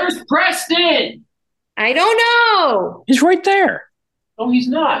 So where's Preston? I don't know. He's right there. Oh, he's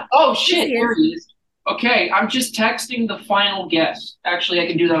not. Oh, shit. He is. There he is. Okay, I'm just texting the final guess. Actually, I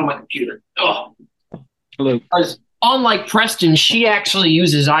can do that on my computer. Oh. Hello. Because unlike Preston, she actually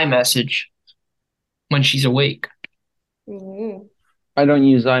uses iMessage when she's awake. Mm-hmm. I don't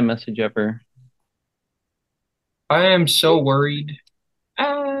use iMessage ever. I am so worried.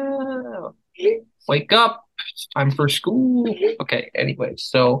 Ah, wake up. It's time for school. Okay, anyway,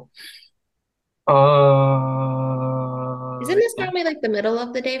 so Isn't this normally like the middle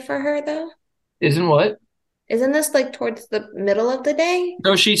of the day for her though? isn't what? Isn't this like towards the middle of the day?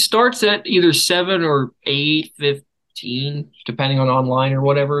 So she starts at either 7 or 8:15, depending on online or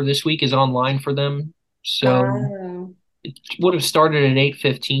whatever. This week is online for them. So Oh. it would have started at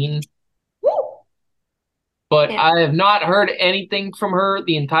 8:15. Woo! But Yeah. I have not heard anything from her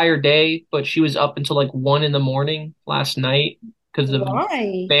the entire day, but she was up until like 1 in the morning last night because of the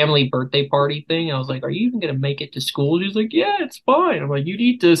Why? family birthday party thing. I was like, "Are you even gonna make it to school?" She's like, "Yeah, it's fine." I'm like, "You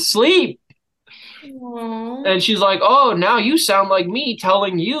need to sleep." Aw. And she's like, "Oh, now you sound like me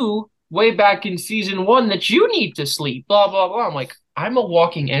telling you way back in season 1 that you need to sleep." Blah blah blah. I'm like, "I'm a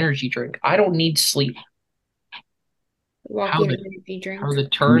walking energy drink. I don't need sleep." Walking the- energy drink. How the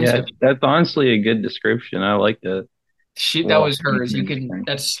turns Yeah, have that's honestly a good description. I like that. that was Walking hers. You energy can drink.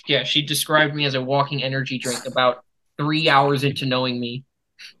 that's yeah, she described me as a walking energy drink about 3 hours into knowing me.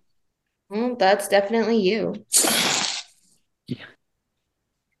 Well, that's definitely you. Yeah.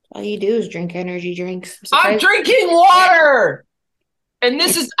 All you do is drink energy drinks. I'm surprised- drinking water, and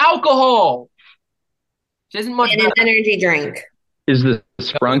this is alcohol. This isn't much And an better. energy drink. Is the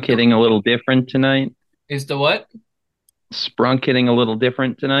Sprunk hitting a little different tonight? Is the what? Sprunk hitting a little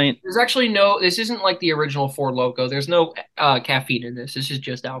different tonight? There's actually no. This isn't like the original Four Loko. There's no caffeine in this. This is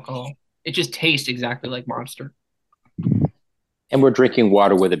just alcohol. It just tastes exactly like Monster. And we're drinking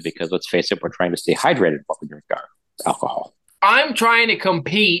water with it because, let's face it, we're trying to stay hydrated while we drink our alcohol. I'm trying to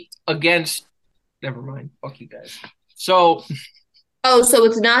compete against. Never mind. Fuck you guys. So Oh, so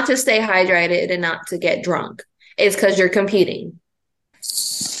it's not to stay hydrated and not to get drunk. It's because you're competing.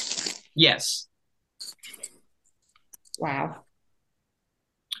 yes, Wow.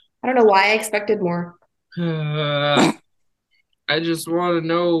 I don't know why I expected more. I just want to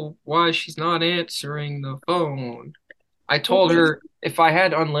know why she's not answering the phone. I told her if I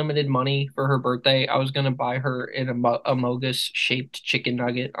had unlimited money for her birthday, I was gonna buy her an Amogus shaped chicken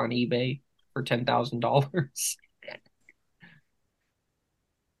nugget on eBay for $10,000.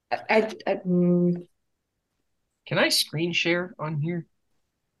 Can I screen share on here?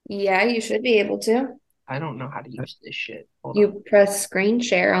 Yeah, you should be able to. I don't know how to use this shit. Hold on. You press screen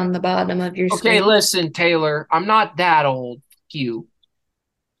share on the bottom of your Okay, screen. listen, Taylor. I'm not that old. Fuck you.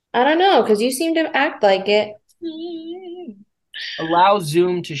 I don't know, because you seem to act like it. Allow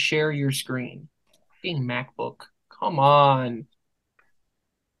Zoom to share your screen. Fucking MacBook. Come on.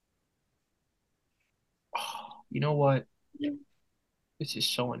 Oh, you know what? This is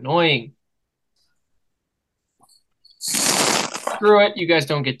so annoying. Screw it. You guys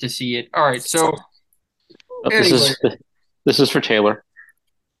don't get to see it. All right, so This is for Taylor.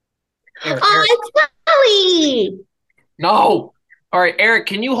 Eric, Oh, it's Kelly! no. All right, Eric,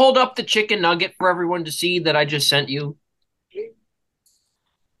 can you hold up the chicken nugget for everyone to see that I just sent you?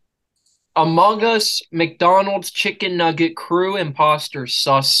 Among Us McDonald's chicken nugget crew imposter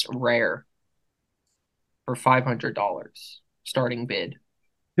sus rare for $500 starting bid.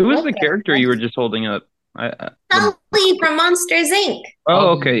 Who was What the the character heck? you were just holding up? Kelly from Monsters Inc.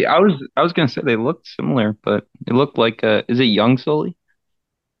 Oh, okay. I was gonna say they looked similar, but it looked like is it Young Sully?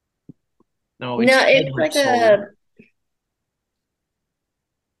 No, No, it's Edward like Sully. a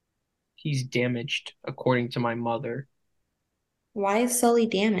He's damaged, according to my mother. why is Sully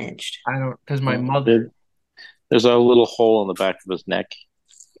damaged? I don't, because my mother. There's a little hole in the back of his neck.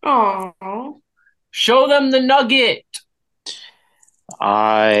 Oh. Show them the nugget.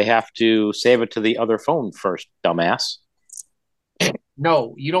 I have to save it to the other phone first, dumbass.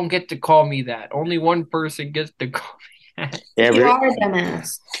 No, you don't get to call me that. Only one person gets to call me that. You Every are a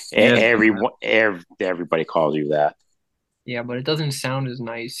dumbass. Yeah. everybody calls you that. Yeah, but it doesn't sound as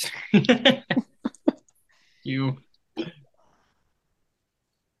nice. You.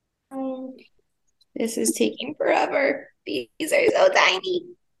 Oh, this is taking forever. These are so tiny.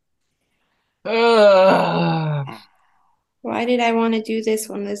 Why did I want to do this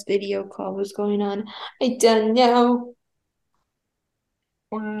when this video call was going on? I don't know.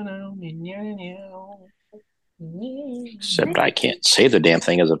 Except I can't say the damn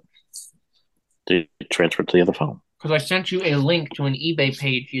thing as a to transfer to the other phone. Because I sent you a link to an eBay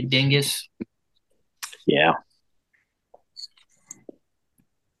page, you dingus. Yeah.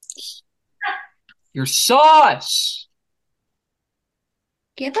 Your sauce.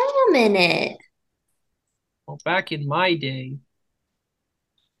 Give him a minute. Well, back in my day,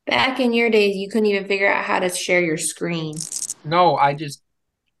 Back in your days, you couldn't even figure out how to share your screen. no,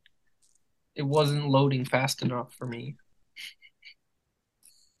 it wasn't loading fast enough for me.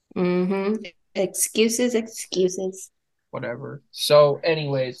 Mm-hmm. Excuses. Whatever. So,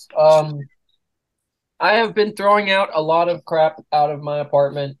 anyways, I have been throwing out a lot of crap out of my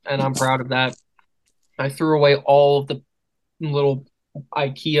apartment, and I'm proud of that. I threw away all of the little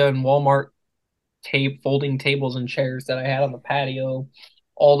IKEA and Walmart folding tables and chairs that I had on the patio,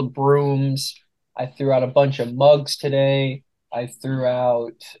 all the brooms. I threw out a bunch of mugs today. I threw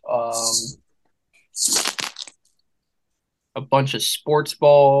out a bunch of sports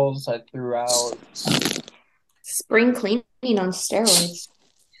balls. I threw out. Spring cleaning on steroids.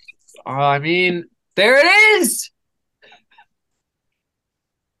 I mean, there it is.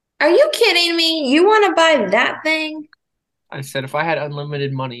 Are you kidding me? You want to buy that thing? I said if I had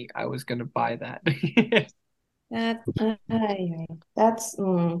unlimited money, I was gonna buy that. That's.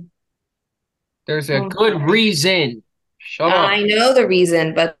 There's a good reason. Shut up. I know the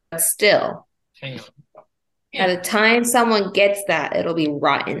reason, but still, Hang on. by the time someone gets that, it'll be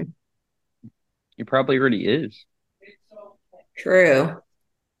rotten. It probably already is. True.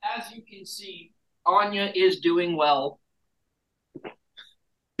 As you can see, Anya is doing well.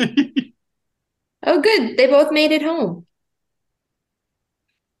 Oh, good. They both made it home.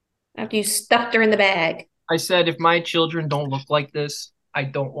 After you stuffed her in the bag. I said if my children don't look like this, I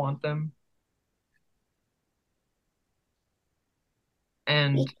don't want them.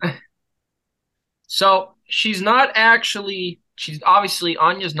 And so she's obviously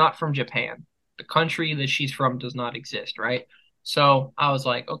Anya's not from Japan. The country that she's from does not exist, right? So I was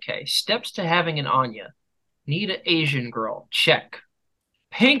like, okay, steps to having an Anya. Need an Asian girl. Check.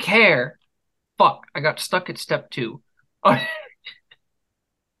 Pink hair. Fuck, I got stuck at step 2.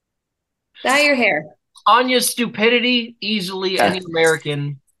 Dye your hair. Anya's stupidity, easily any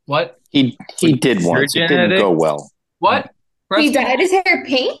American. What? He did once. It didn't go well. What? He Preston? dyed his hair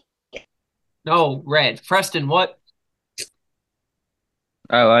pink? No, red. Preston, what?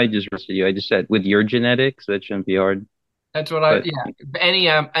 Oh, I just roasted you. I just said with your genetics, that shouldn't be hard. That's what But-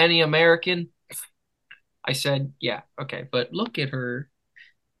 any American. I said, yeah, okay, but look at her.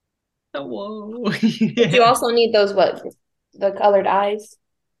 Whoa. You also need those, the colored eyes?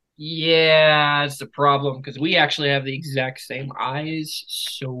 Yeah, it's the problem because we actually have the exact same eyes.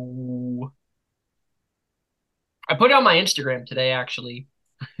 So I put it on my Instagram today, actually.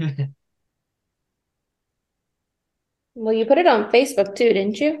 Well, you put it on Facebook too,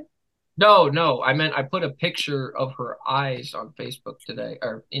 didn't you? No, I meant I put a picture of her eyes on Facebook today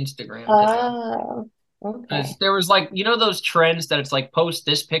or Instagram today. Oh, okay. 'Cause there was like, those trends that it's like post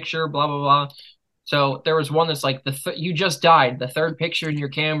this picture, blah blah blah. So there was one that's like you just died. The third picture in your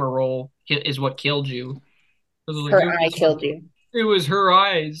camera roll is what killed you. Her eye killed you. It was her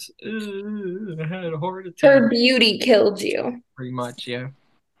eyes. I had a heart attack. Her beauty killed you. Pretty much, yeah.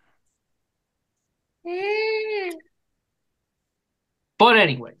 But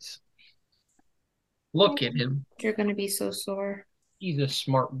anyways, look at him. You're gonna be so sore. He's a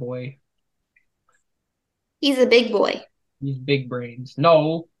smart boy. He's a big boy. He's big brains.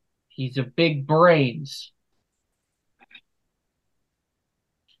 No, he's a big brains.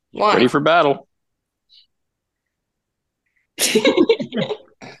 Why? Ready for battle.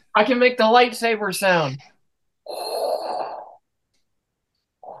 I can make the lightsaber sound.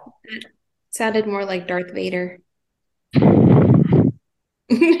 Sounded more like Darth Vader.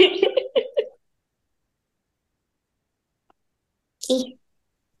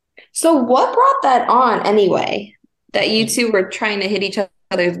 So what brought that on anyway? That you two were trying to hit each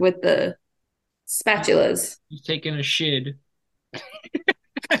other with the spatulas. He's taking a shit.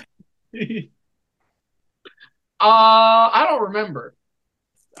 I don't remember.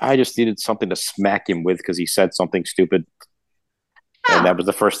 I just needed something to smack him with because he said something stupid, and that was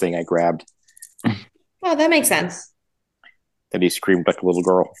the first thing I grabbed. Oh, that makes sense. Then he screamed like a little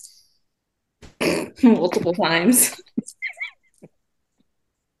girl. Multiple times.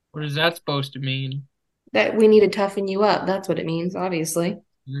 What is that supposed to mean? That we need to toughen you up. That's what it means, obviously.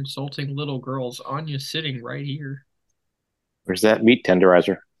 You're insulting little girls. Anya's sitting right here. Where's that meat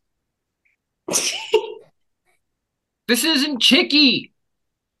tenderizer? This isn't Chicky.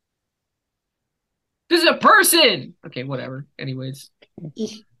 This is a person. Okay, whatever. Anyways.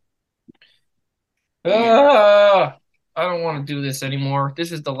 I don't want to do this anymore.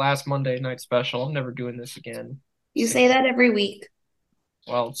 This is the last Monday night special. I'm never doing this again. You say that every week.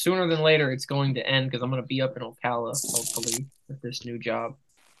 Well, sooner than later, it's going to end because I'm going to be up in Ocala, hopefully, with this new job.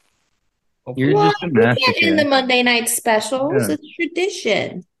 You're Well, just a we can't end the masochist. Monday night specials. Yeah. It's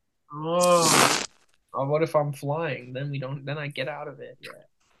tradition. Oh, what if I'm flying? Then we don't. Then I get out of it. Yeah.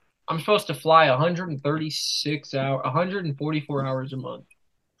 I'm supposed to fly 136 hours, 144 hours a month.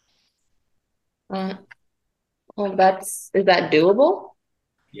 Well, is that doable?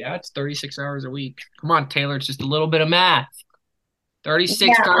 Yeah, it's 36 hours a week. Come on, Taylor. It's just a little bit of math. 36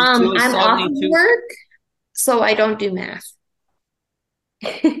 Yeah, times 2 is I'm off of 72. work, so I don't do math.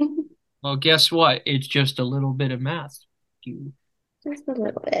 Well, guess what? It's just a little bit of math. Just a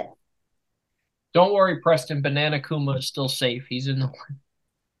little bit. Don't worry, Preston. Banana Kuma is still safe. He's in the.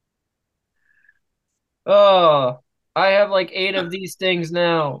 Oh, I have like 8 of these things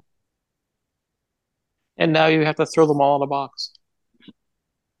now. And now you have to throw them all in a box.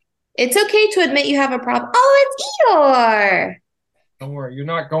 It's okay to admit you have a problem. Oh, it's Eeyore. Don't worry, you're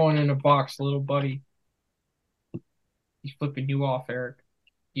not going in a box, little buddy. He's flipping you off, Eric.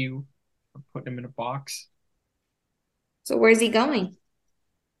 I'm putting him in a box. So where's he going?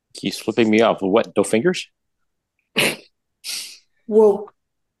 He's flipping me off. What? No fingers? Whoa.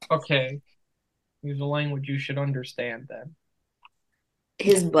 Okay. Here's a language you should understand then.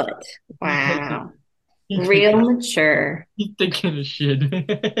 His butt. Wow. Real mature. He's thinking of shit.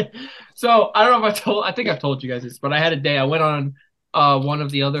 So I don't know if I think I've told you guys this, but I had a day. I went on one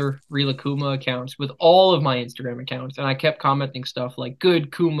of the other Real Kuma accounts with all of my Instagram accounts, and I kept commenting stuff like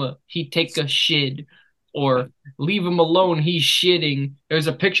 "Good Kuma, he take a shit," or "Leave him alone, he's shitting." There's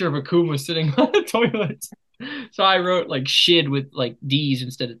a picture of a Kuma sitting on the toilet, so I wrote like "shid" with like D's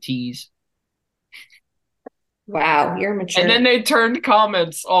instead of T's. Wow, you're mature. And then they turned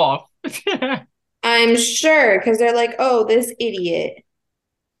comments off. I'm sure, because they're like, oh, this idiot.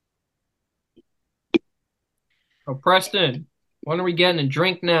 Oh, Preston, when are we getting a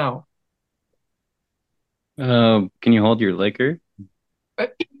drink now? Can you hold your liquor?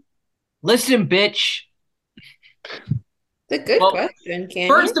 Listen, bitch. It's a good Well, question, Candy.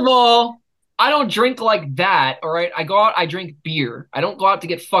 First of all, I don't drink like that, all right? I go out, I drink beer. I don't go out to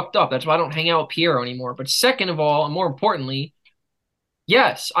get fucked up. That's why I don't hang out with Piero anymore. But second of all, and more importantly,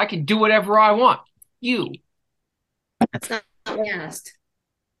 yes, I can do whatever I want. You. That's not what I asked.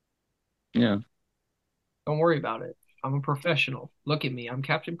 Yeah. Don't worry about it. I'm a professional. Look at me. I'm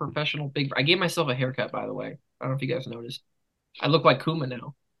Captain Professional Big. I gave myself a haircut, by the way. I don't know if you guys noticed. I look like Kuma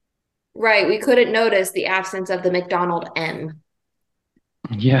now. Right, we couldn't notice the absence of the McDonald M.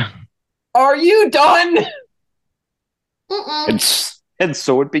 Yeah. Are you done? And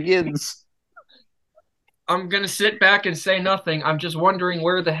so it begins. I'm gonna sit back and say nothing. I'm just wondering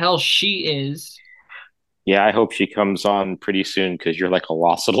where the hell she is. Yeah, I hope she comes on pretty soon because you're like a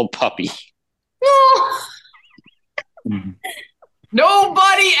lost little puppy.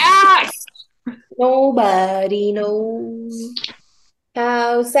 Nobody asked. Nobody knows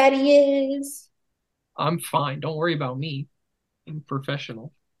how sad he is. I'm fine. Don't worry about me. I'm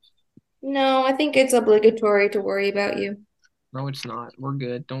professional. No, I think it's obligatory to worry about you. No, it's not. We're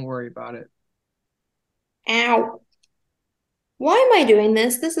good. Don't worry about it. Ow. Why am I doing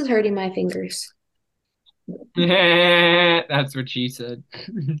this? This is hurting my fingers. That's what she said.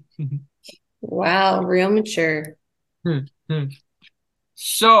 Wow, real mature.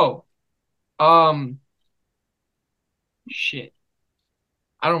 So, shit.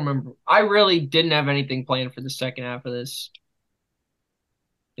 I don't remember. I really didn't have anything planned for the second half of this.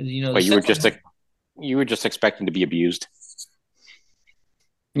 'Cause, you know, But you were just expecting to be abused.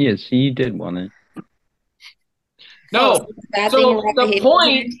 Yes, he did want it. No. Bad So thing about the behavior.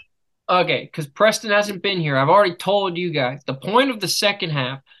 point, okay, because Preston hasn't been here. I've already told you guys. The point of the second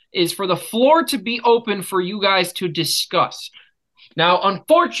half is for the floor to be open for you guys to discuss. Now,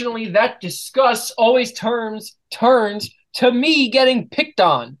 unfortunately, that discuss always turns to me getting picked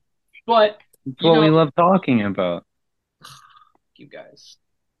on. But That's what we love talking about. you guys.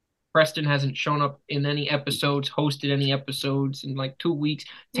 Preston hasn't shown up in any episodes, hosted any episodes in like 2 weeks.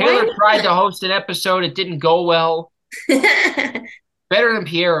 Why Taylor not? tried to host an episode. It didn't go well. Better than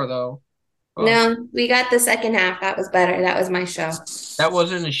Piero, though. Oh, No, we got the second half. That was better. That was my show. that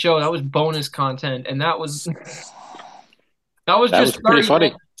wasn't a show. That was bonus content. And that was That just was pretty 30 funny.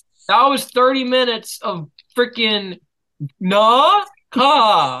 minutes. That was 30 minutes of freaking nah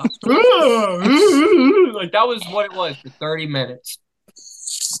ka. Like that was what it was for 30 minutes.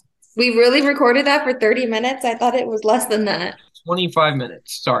 We really recorded that for 30 minutes? I thought it was less than that. 25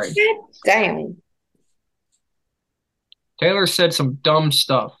 minutes. Sorry. Damn. Taylor said some dumb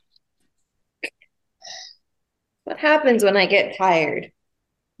stuff. What happens when I get tired?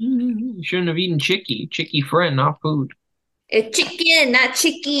 You shouldn't have eaten chicky. Chicky friend, not food. It's chicken, not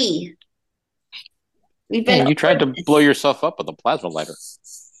chicky. We've And been you tried to over this. blow yourself up with a plasma lighter.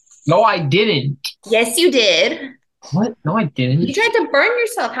 No, I didn't. Yes, you did. What? No, I You didn't. tried to burn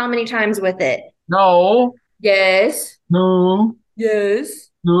yourself how many times with it? No. Yes. No. Yes.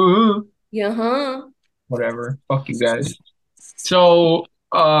 No. Yeah. Whatever. Fuck you guys. So,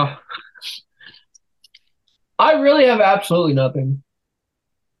 I really have absolutely nothing.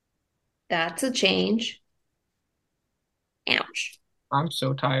 That's a change. Ouch. I'm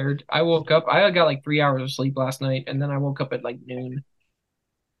so tired. I woke up. I got like 3 hours of sleep last night, and then I woke up at like noon.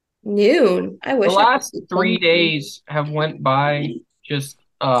 Noon. I The wish I last could 3 sleep. days have went by just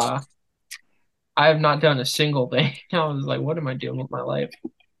I have not done a single thing. I was like, what am I doing with my life?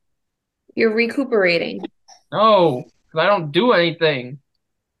 You're recuperating. No, because I don't do anything.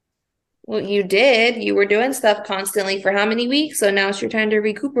 Well, you did. You were doing stuff constantly for how many weeks? So now it's your time to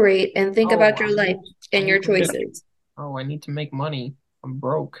recuperate and think Oh, about your I life need- and I your need to make- choices. Oh, I need to make money. I'm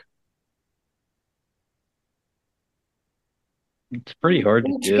broke. It's pretty hard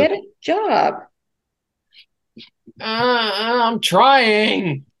to Well, do. get a job. I'm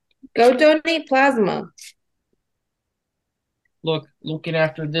trying. Go donate plasma. Look, looking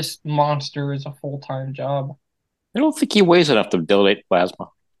after this monster is a full-time job. I don't think he weighs enough to donate plasma.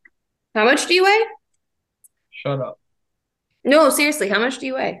 How much do you weigh? Shut up. No, seriously, how much do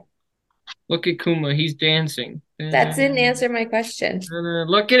you weigh? Look at Kuma. He's dancing. That didn't answer my question.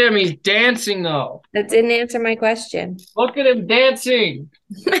 Look at him. He's dancing, though. That didn't answer my question. Look at him dancing.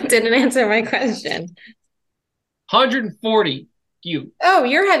 That didn't answer my question. 140. You. Oh,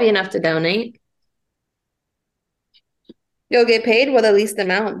 you're heavy enough to donate. You'll get paid with the least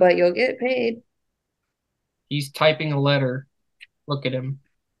amount, but you'll get paid. He's typing a letter. Look at him.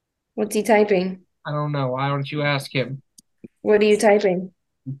 What's he typing? I don't know. Why don't you ask him? What are you typing?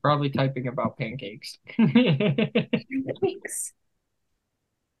 He's probably typing about pancakes. Thanks.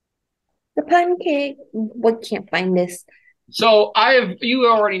 The pancake. We can't find this. So you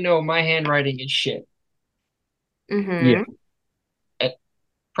already know my handwriting is shit. Mm-hmm. Yeah.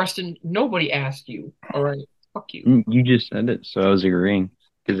 Preston, nobody asked you. All right. Fuck you. You just said it, so I was agreeing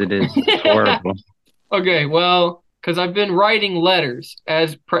because it's horrible. Okay, well, because I've been writing letters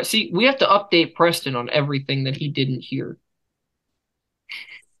see, we have to update Preston on everything that he didn't hear.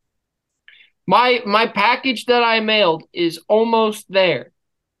 My package that I mailed is almost there.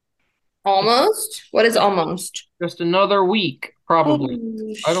 Almost? What is almost? Just another week, probably.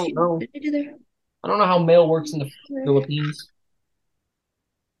 Oh, I don't shoot. know. What did I do there? I don't know how mail works in the Philippines.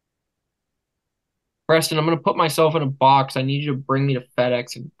 Preston, I'm gonna put myself in a box. I need you to bring me to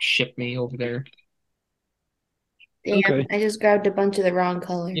FedEx and ship me over there. Damn, Okay. I just grabbed a bunch of the wrong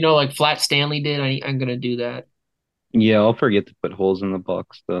color. You know, like Flat Stanley did. I'm gonna do that. Yeah, I'll forget to put holes in the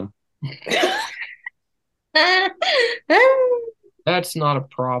box though. That's not a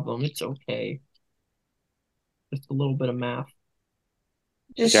problem. It's okay. Just a little bit of math.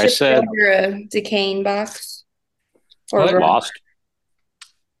 Just Like I ship said- over a decaying box. Or What?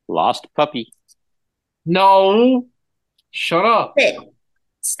 Lost puppy. No. Shut up. sit.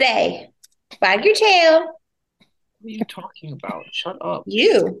 Stay. Wag your tail. What are you talking about? Shut up.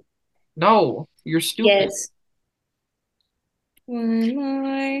 You. No, you're stupid. Yes. One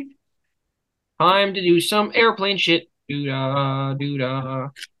more. Time to do some airplane shit. Doo-dah, doo-dah.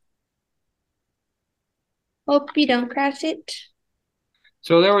 Hope you don't crash it.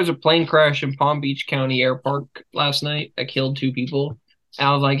 So there was a plane crash in Palm Beach County Airport last night that killed 2 people. And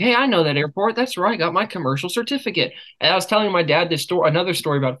I was like, hey, I know that airport. That's where I got my commercial certificate. And I was telling my dad another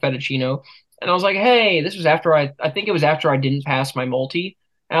story about fettuccino. And I was like, hey, this was after I think it was after I didn't pass my multi.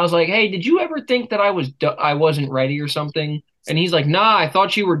 And I was like, hey, did you ever think that I wasn't ready or something? And he's like, nah, I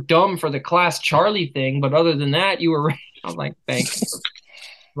thought you were dumb for the Class Charlie thing, but other than that, you were ready. I was like, thanks.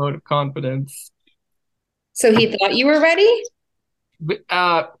 Vote of confidence. So he thought you were ready?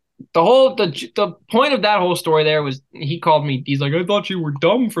 The point of that whole story there was he called me. He's like, I thought you were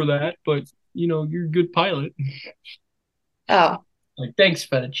dumb for that, but you're a good pilot. Oh, Like, thanks,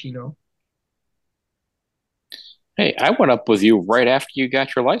 Fettuccino. Hey, I went up with you right after you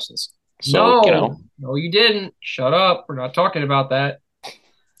got your license. So, No, you didn't. Shut up. We're not talking about that.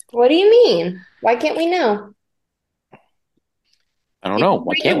 what do you mean? Why can't we know? I don't You know. can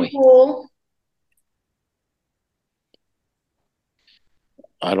Why break can't a we? rule.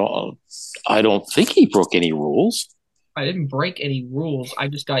 I don't think he broke any rules. I didn't break any rules. I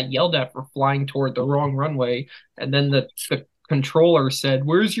just got yelled at for flying toward the wrong runway, and then the controller said,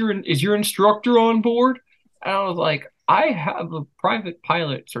 is your instructor on board?" And I was like, "I have a private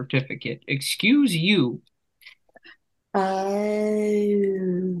pilot certificate. Excuse you."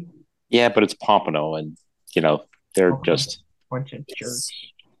 Oh. Yeah, but it's Pompano, and they're just Bunch of jerks.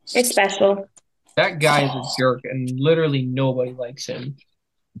 It's special. That guy is a jerk, and literally nobody likes him.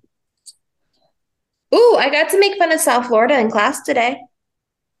 Ooh, I got to make fun of South Florida in class today.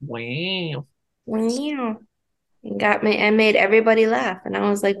 Wow. Wow. I made everybody laugh, and I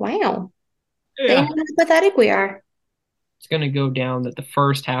was like, wow, they Yeah. know how pathetic we are. It's going to go down that the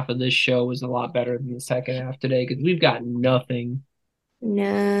first half of this show was a lot better than the second half today because we've got nothing.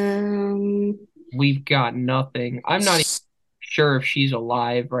 No. We've got nothing. I'm not even sure if she's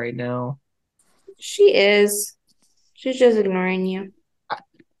alive right now. She is. She's just ignoring you.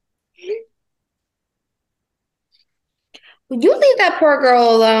 Would you leave that poor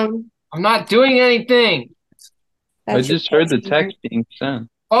girl alone? I'm not doing anything. I just heard the text being sent.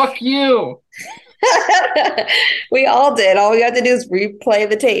 Fuck you. We all did. All we have to do is replay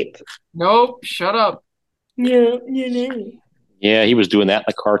the tape. Nope. Shut up. Yeah. yeah. He was doing that in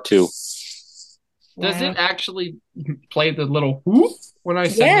the car too. Does Wow. it actually play the little whoop when I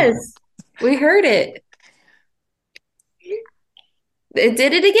say Yes, we heard it. It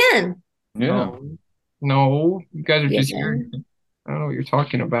did it again. Yeah. No, you guys are just Yeah. hearing. I don't know what you're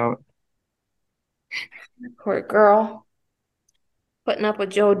talking about. Poor girl. Putting up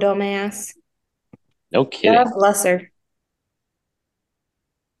with Joe dumbass. No kidding. God bless her.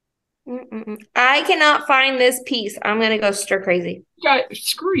 I cannot find this piece. I'm gonna go stir crazy. Guys,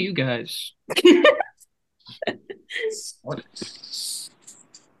 screw you guys. What?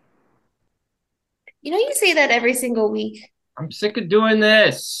 You say that every single week. I'm sick of doing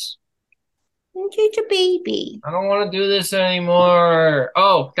this. You're a baby. I don't want to do this anymore.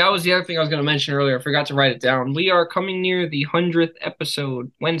 Oh, that was the other thing I was going to mention earlier. I forgot to write it down. We are coming near the 100th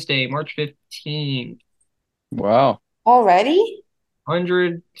episode, Wednesday, March 15th. Wow. Already?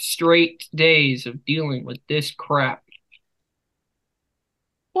 100 straight days of dealing with this crap.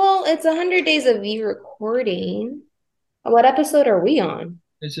 Well, it's 100 days of you recording. What episode are we on?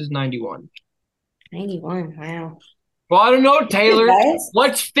 This is 91. 91. Wow. Well, I don't know, Taylor. Guys?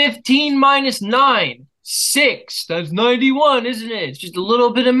 What's 15 minus 9? 6. That's 91, isn't it? It's just a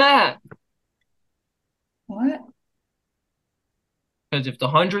little bit of math. What? Because if the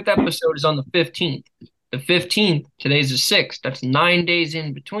 100th episode is on the 15th, the 15th, today's the 6th, that's 9 days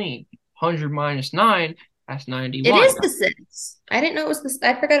in between. 100 minus 9, that's 91. It is the 6th. I didn't know it was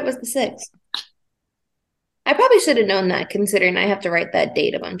I forgot it was the 6th. I probably should have known that, considering I have to write that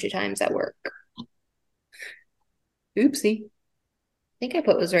date a bunch of times at work. Oopsie. I think I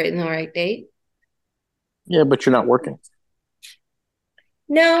put was right in the right date. Yeah, but you're not working.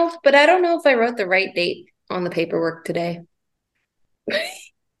 No, but I don't know if I wrote the right date on the paperwork today.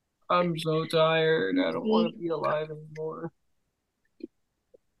 I'm so tired. I don't want to be alive anymore.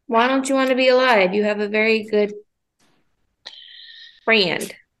 Why don't you want to be alive? You have a very good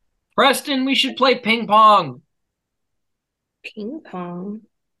friend. Preston, we should play ping pong. Ping pong.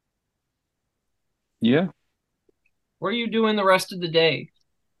 Yeah. What are you doing the rest of the day?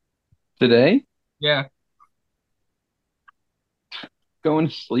 Today? Yeah, Going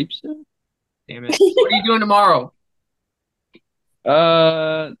to sleep soon? damn it. What are you doing tomorrow?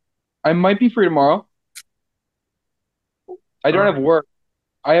 I might be free tomorrow. I don't have work.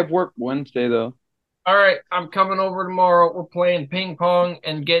 I have work Wednesday though. All right, I'm coming over tomorrow. We're playing ping pong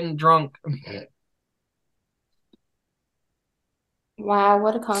and getting drunk. Wow,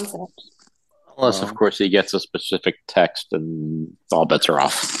 what a concept. Unless, of course, he gets a specific text and all bets are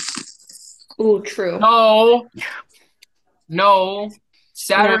off. Ooh, true. No.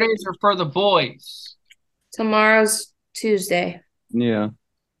 Saturdays are for the boys. Tomorrow's Tuesday. Yeah.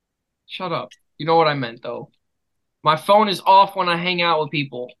 Shut up. You know what I meant, though. My phone is off when I hang out with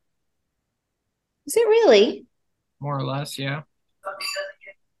people. Is it really? More or less, yeah.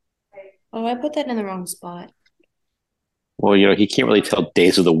 Oh, I put that in the wrong spot. Well, he can't really tell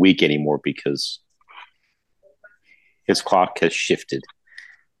days of the week anymore because his clock has shifted.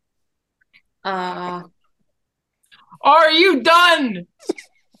 Uh, Are you done?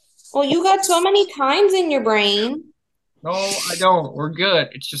 well, you got so many times in your brain. No, I don't. We're good.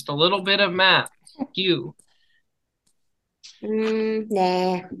 It's just a little bit of math. You.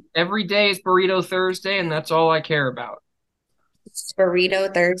 Nah. Every day is Burrito Thursday, and that's all I care about. It's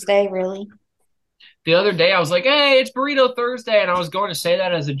Burrito Thursday, really? The other day, I was like, hey, it's Burrito Thursday. And I was going to say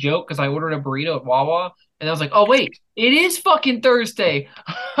that as a joke because I ordered a burrito at Wawa. And I was like, oh, wait, it is fucking Thursday.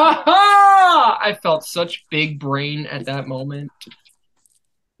 Ha ha! I felt such big brain at that moment.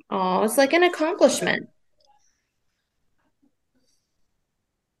 Oh, it's like an accomplishment.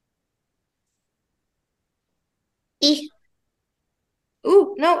 Eh.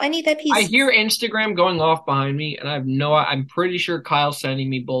 Ooh, no, I need that I piece. hear Instagram going off behind me, and I'm pretty sure Kyle's sending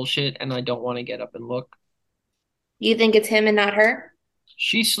me bullshit, and I don't want to get up and look. You think it's him and not her?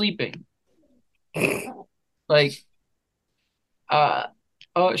 She's sleeping. Like, uh,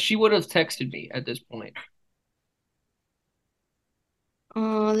 she would have texted me at this point.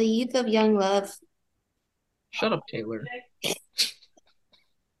 Oh, the youth of young love. Shut up, Taylor.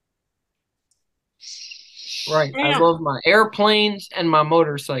 Right. I Damn. love my airplanes and my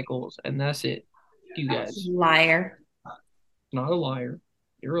motorcycles, and that's it. You guys. Liar. Not a liar.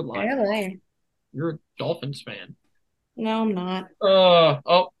 You're a liar. You're a liar. You're a Dolphins fan. No, I'm not.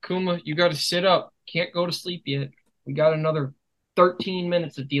 Oh, Kuma, you got to sit up. Can't go to sleep yet. We got another 13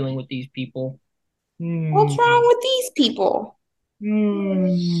 minutes of dealing with these people. What's wrong with these people?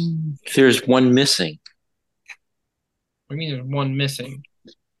 There's one missing. I mean, there's one missing.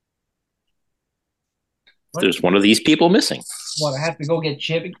 What? There's one of these people missing. What? I have to go get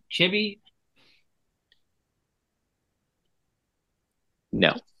Chibi?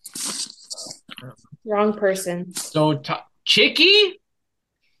 No. Wrong person. So, Chicky?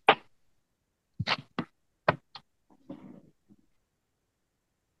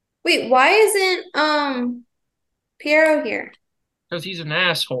 Wait, why isn't Piero here? Because he's an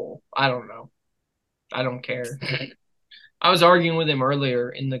asshole. I don't know. I don't care. I was arguing with him earlier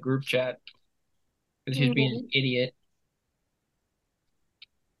in the group chat because he's being an idiot.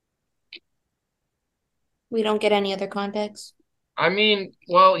 We don't get any other context. I mean,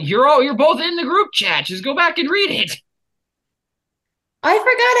 well, you're both in the group chat. Just go back and read it. I forgot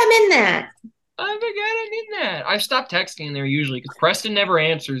I'm in that. I forgot I'm in that. I stopped texting in there usually because Preston never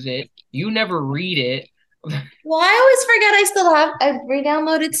answers it. You never read it. Well, I always forget I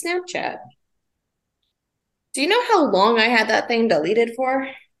re-downloaded Snapchat. Do you know how long I had that thing deleted for?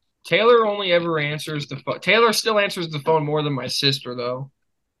 Taylor only ever answers the phone. Taylor still answers the phone more than my sister, though.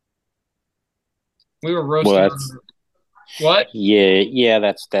 We were roasting Well, her. What? Yeah,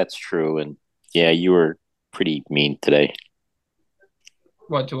 that's true. And yeah, you were pretty mean today.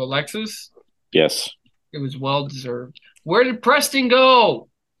 What, to Alexis? Yes. It was well deserved. Where did Preston go?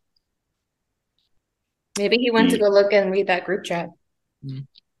 Maybe he went to go look and read that group chat.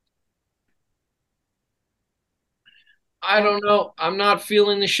 I don't know. I'm not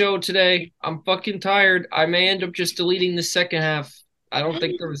feeling the show today. I'm fucking tired. I may end up just deleting the second half. I don't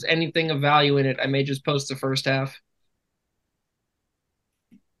think there was anything of value in it. I may just post the first half.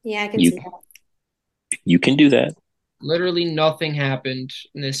 Yeah, I can see that. You can do that. Literally nothing happened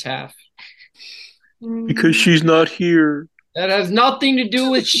in this half. Because she's not here. That has nothing to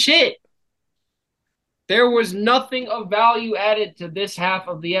do with shit. There was nothing of value added to this half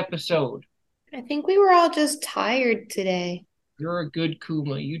of the episode. I think we were all just tired today. You're a good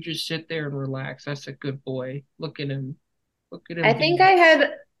Kuma. You just sit there and relax. That's a good boy. Look at him. Look at him. I think I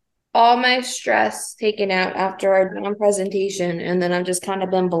had all my stress taken out after our Dawn presentation, and then I've just kind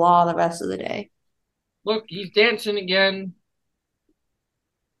of been blah the rest of the day. Look, he's dancing again.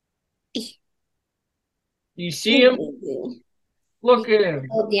 You see him? Look at him.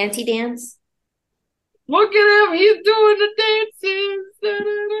 Oh, dancey dance. Look at him. He's doing the dances.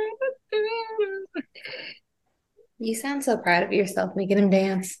 You sound so proud of yourself making him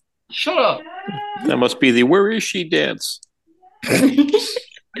dance. Shut up. That must be the "Where is she" dance.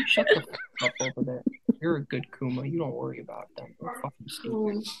 Shut the fuck up over there. You're a good Kuma. You don't worry about them. They're fucking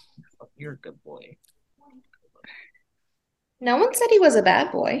stupid. You're a good boy. No one said he was a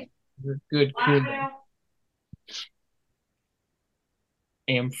bad boy. You're a good Kuma.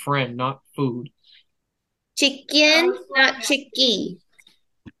 Am friend, not food. Chicken, not chicky.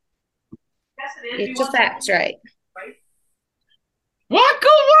 Get your facts right. Waka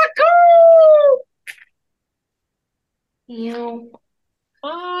waka! You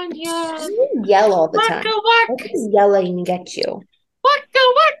Anya. yell all the time. Waka What waka! does yelling get you? Waka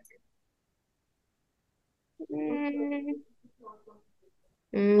waka!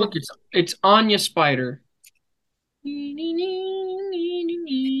 Look, it's Anya Spider.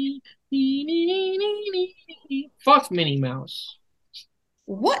 Fuck Minnie Mouse.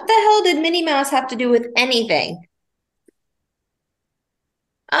 What the hell did Minnie Mouse have to do with anything?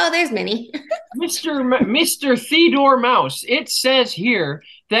 Oh, there's Minnie. Mr. Theodore Mouse, it says here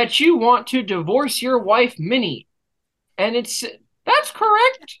that you want to divorce your wife, Minnie. And that's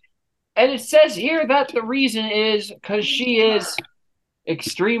correct. And it says here that the reason is because she is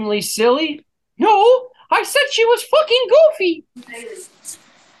extremely silly. No, I said she was fucking goofy.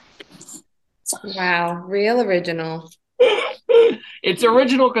 Wow, real original. It's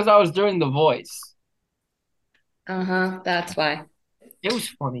original because I was doing the voice. That's why. It was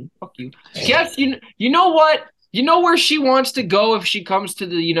funny. Fuck you. Guess you know what? You know where she wants to go if she comes to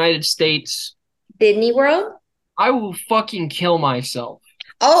the United States? Disney World? I will fucking kill myself.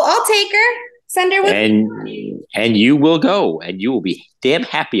 Oh, I'll take her. Send her with And you will go, and you will be damn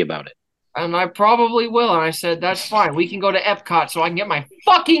happy about it. And I probably will. And I said, that's fine. We can go to Epcot so I can get my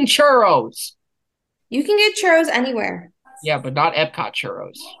fucking churros. You can get churros anywhere. Yeah, but not Epcot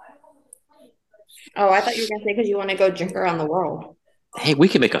churros. Oh, I thought you were going to say because you want to go drink around the world. Hey, we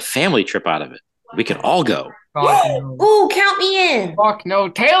can make a family trip out of it. We can all go. No. Ooh, count me in. Fuck no.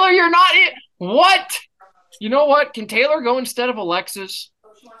 Taylor, you're not in. What? You know what? Can Taylor go instead of Alexis?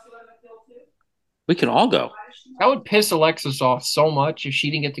 We can all go. That would piss Alexis off so much if she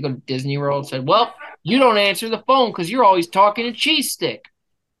didn't get to go to Disney World and said, well, you don't answer the phone because you're always talking to Cheese Stick.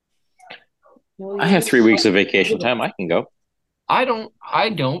 I have 3 weeks of vacation time. I can go. I don't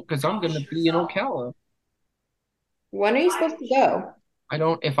because I'm going to be in Ocala. When are you supposed to go?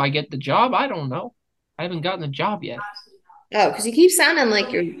 If I get the job, I don't know. I haven't gotten the job yet. Oh, because you keep sounding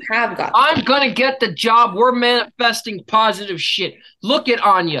like you have got. I'm going to get the job. We're manifesting positive shit. Look at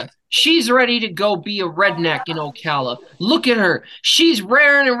Anya. She's ready to go be a redneck in Ocala. Look at her. She's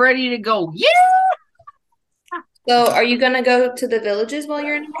raring and ready to go. Yeah! So are you going to go to the villages while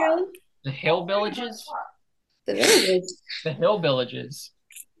you're in Ocala? The hill villages? The villages. The hill villages.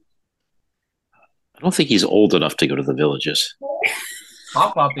 I don't think he's old enough to go to the villages.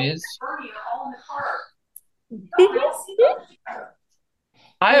 Pop-Up is.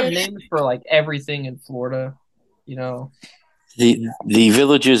 I have names for like everything in Florida, you know. The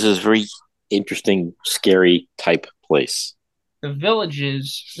villages is a very interesting, scary type place. The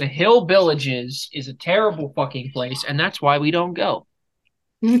villages, the hill villages is a terrible fucking place, and that's why we don't go.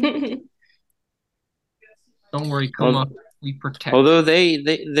 Don't worry, come on. We protect. Although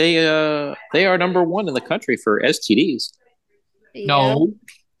they are number 1 in the country for STDs. No.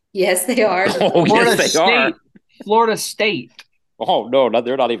 Yes, they are. Oh, Florida yes, they are. Florida State. Oh, no,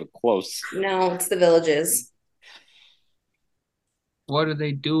 they're not even close. No, it's the villages. What do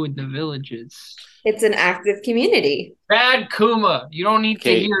they do in the villages? It's an active community. Bad Kuma. You don't need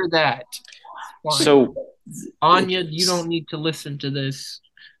to hear that. So, Anya, you don't need to listen to this.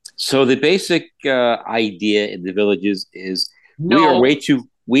 So the basic idea in the villages is No.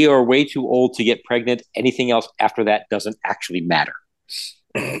 we are way too old to get pregnant. Anything else after that doesn't actually matter.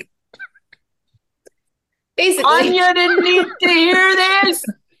 Basically, Anya didn't need to hear this.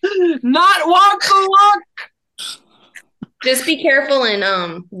 Not walk the walk. just be careful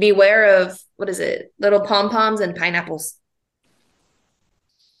and beware of what is it? Little pom-poms and pineapples.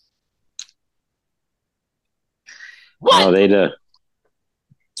 What? No, they'd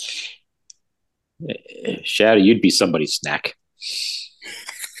Shadow, you'd be somebody's snack.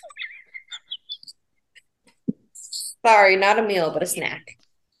 Sorry, not a meal, but a snack.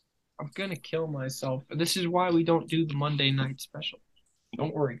 I'm gonna kill myself. This is why we don't do the Monday night special.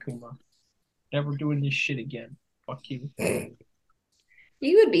 Don't worry, Kuma. Never doing this shit again. Fuck you.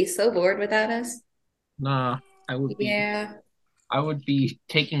 You would be so bored without us. Nah, I would be. Yeah. I would be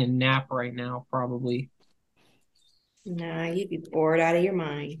taking a nap right now, probably. Nah, you'd be bored out of your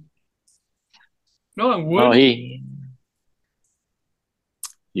mind. No, I wouldn't. Well,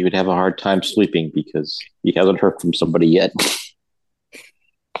 you would have a hard time sleeping because he hasn't heard from somebody yet.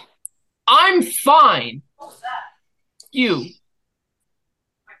 I'm fine. You.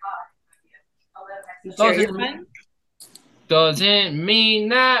 Doesn't mean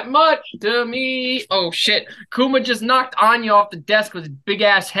that much to me. Oh shit. Kuma just knocked Anya off the desk with his big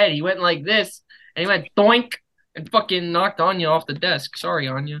ass head. He went like this and he went doink and fucking knocked Anya off the desk. Sorry,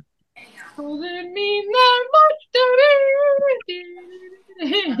 Anya. Doesn't mean that much to me.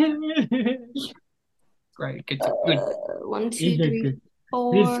 Great. Good. 1, 2, 3,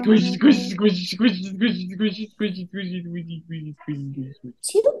 4. Squishy, squishy, squishy, squishy, squishy, squishy, squishy, squishy, squishy, squishy.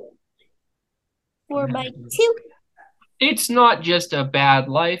 2. 4 by 2. It's not just a bad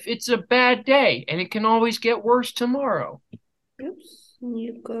life, it's a bad day, and it can always get worse tomorrow. Oops.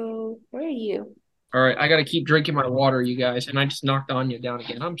 You go. Where are you? All right, I gotta keep drinking my water, you guys, and I just knocked Anya down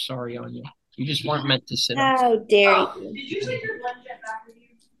again. I'm sorry, Anya. You just weren't meant to sit up. How dare you? Did you take your lunch jet back with you?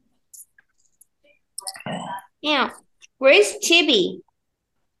 Yeah. Where's Chibi?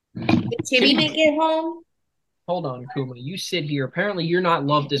 Did Chibi make it home? Hold on, Kuma. You sit here. Apparently, you're not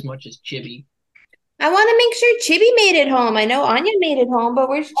loved as much as Chibi. I want to make sure Chibi made it home. I know Anya made it home, but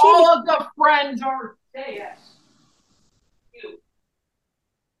where's Chibi? All of the friends are. Yes. You.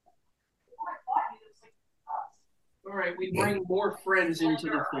 All right, we bring more friends into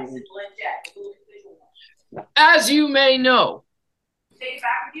the fold. As you may know. Take it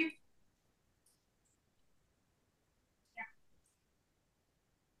back with you?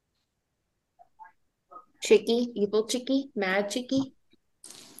 Chicky, evil Chicky, mad Chicky.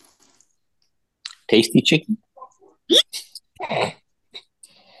 Tasty chicken.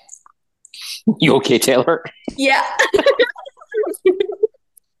 You okay, Taylor? Yeah.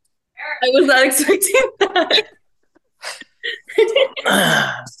 I was not expecting that.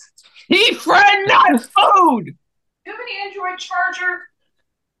 He friend, not food. Do you have an Android charger?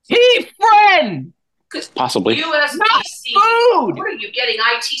 He friend, Possibly. USB-C. not food. What are you getting?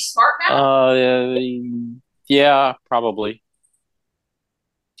 IT smart now? Yeah, probably.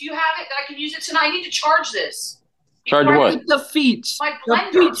 Do you have it that I can use it tonight? I need to charge this. Charge Before I what? use The feet. My The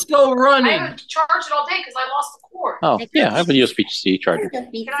blender. feet still I running. haven't charged it all day because I lost the cord. Oh, yeah, I have a USB-C charger. Can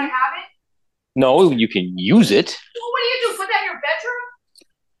I have it? No, you can use it. Well, what do you do? Put that in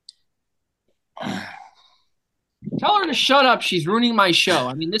your bedroom? Tell her to shut up. She's ruining my show.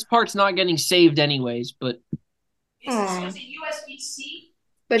 I mean, this part's not getting saved anyways, but Is it USB-C?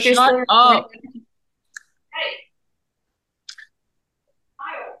 But you're shut still up. Hey.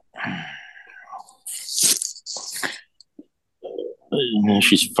 Kyle.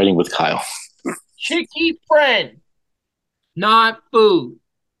 She's fighting with Kyle. Chicky friend, not food.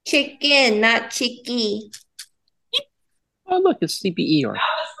 chicken, not Chicky. Oh, look, it's CPE. That was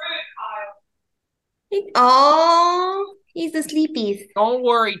rude, Kyle. Oh, he's the sleepies. Don't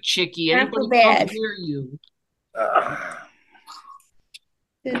worry, Chicky. Not so Anybody come bad. near you.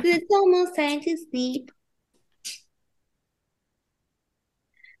 It's almost time to sleep.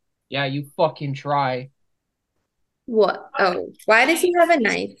 Yeah, you fucking try. What? Oh, why does he have a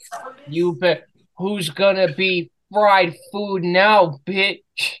knife? You bet. Who's gonna be fried food now, bitch?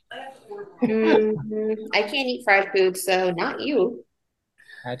 I can't eat fried food, so not you.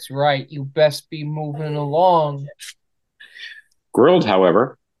 That's right. You best be moving along. Grilled,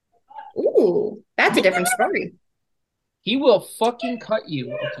 however. Ooh, that's a different story. He will fucking cut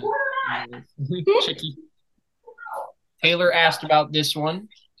you. Okay. Chicky. Taylor asked about this one.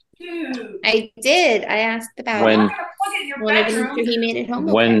 Dude. I did. I asked about When- I'm not gonna plug it in your wanted to make bedroom. sure he made it home.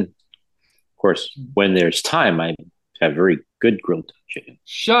 When, of course, when there's time, I have very good grilled chicken.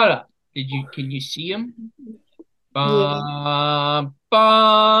 Shut up. Can you see him? Yeah. Ba,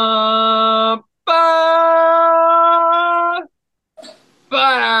 ba,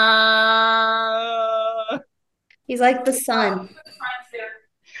 ba. He's like the sun.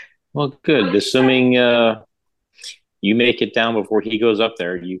 Well, good. Assuming you make it down before he goes up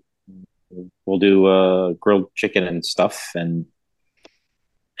there, we'll do grilled chicken and stuff, and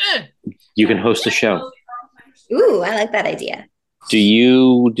Eh, you can host a show. Ooh, I like that idea. Do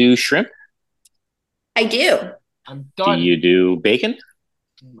you do shrimp? I do. I'm Do done. you do bacon?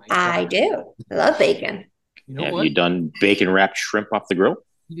 Oh my I God. do. I love bacon. You know Have what? you done bacon wrapped shrimp off the grill?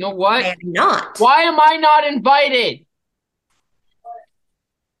 You know I what? am not. Why am I not invited?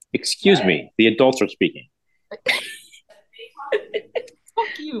 Excuse me, the adults are speaking. Fuck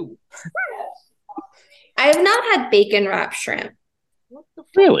you. I have not had bacon wrapped shrimp. What the fuck?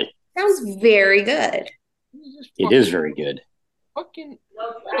 Really? Sounds very good. It is very good. Fucking.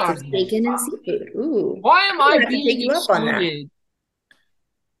 It's bacon and seafood. Ooh. Why am I'm I gonna have to take being you up on that. excluded?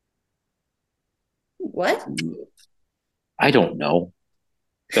 What? I don't know.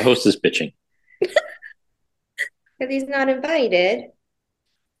 The host is bitching. Because he's not invited.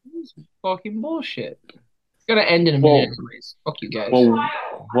 This is fucking bullshit. It's gonna end in a Well- minute anyways. Fuck you guys.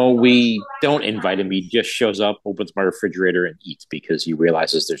 Well, we don't invite him. He just shows up, opens my refrigerator, and eats because he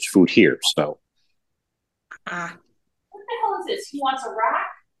realizes there's food here. So Ah. What the hell is this? He wants a rack,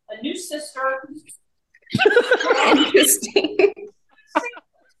 a new sister. Interesting.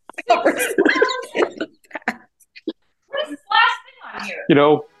 What is this last thing on here? you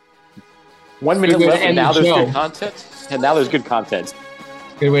know, 1 minute Good way to left, and end now the there's show. good content. And now there's good content.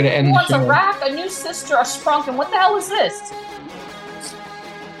 Good way to end He the wants a show. rack, a new sister, a sprunk, and what the hell is this?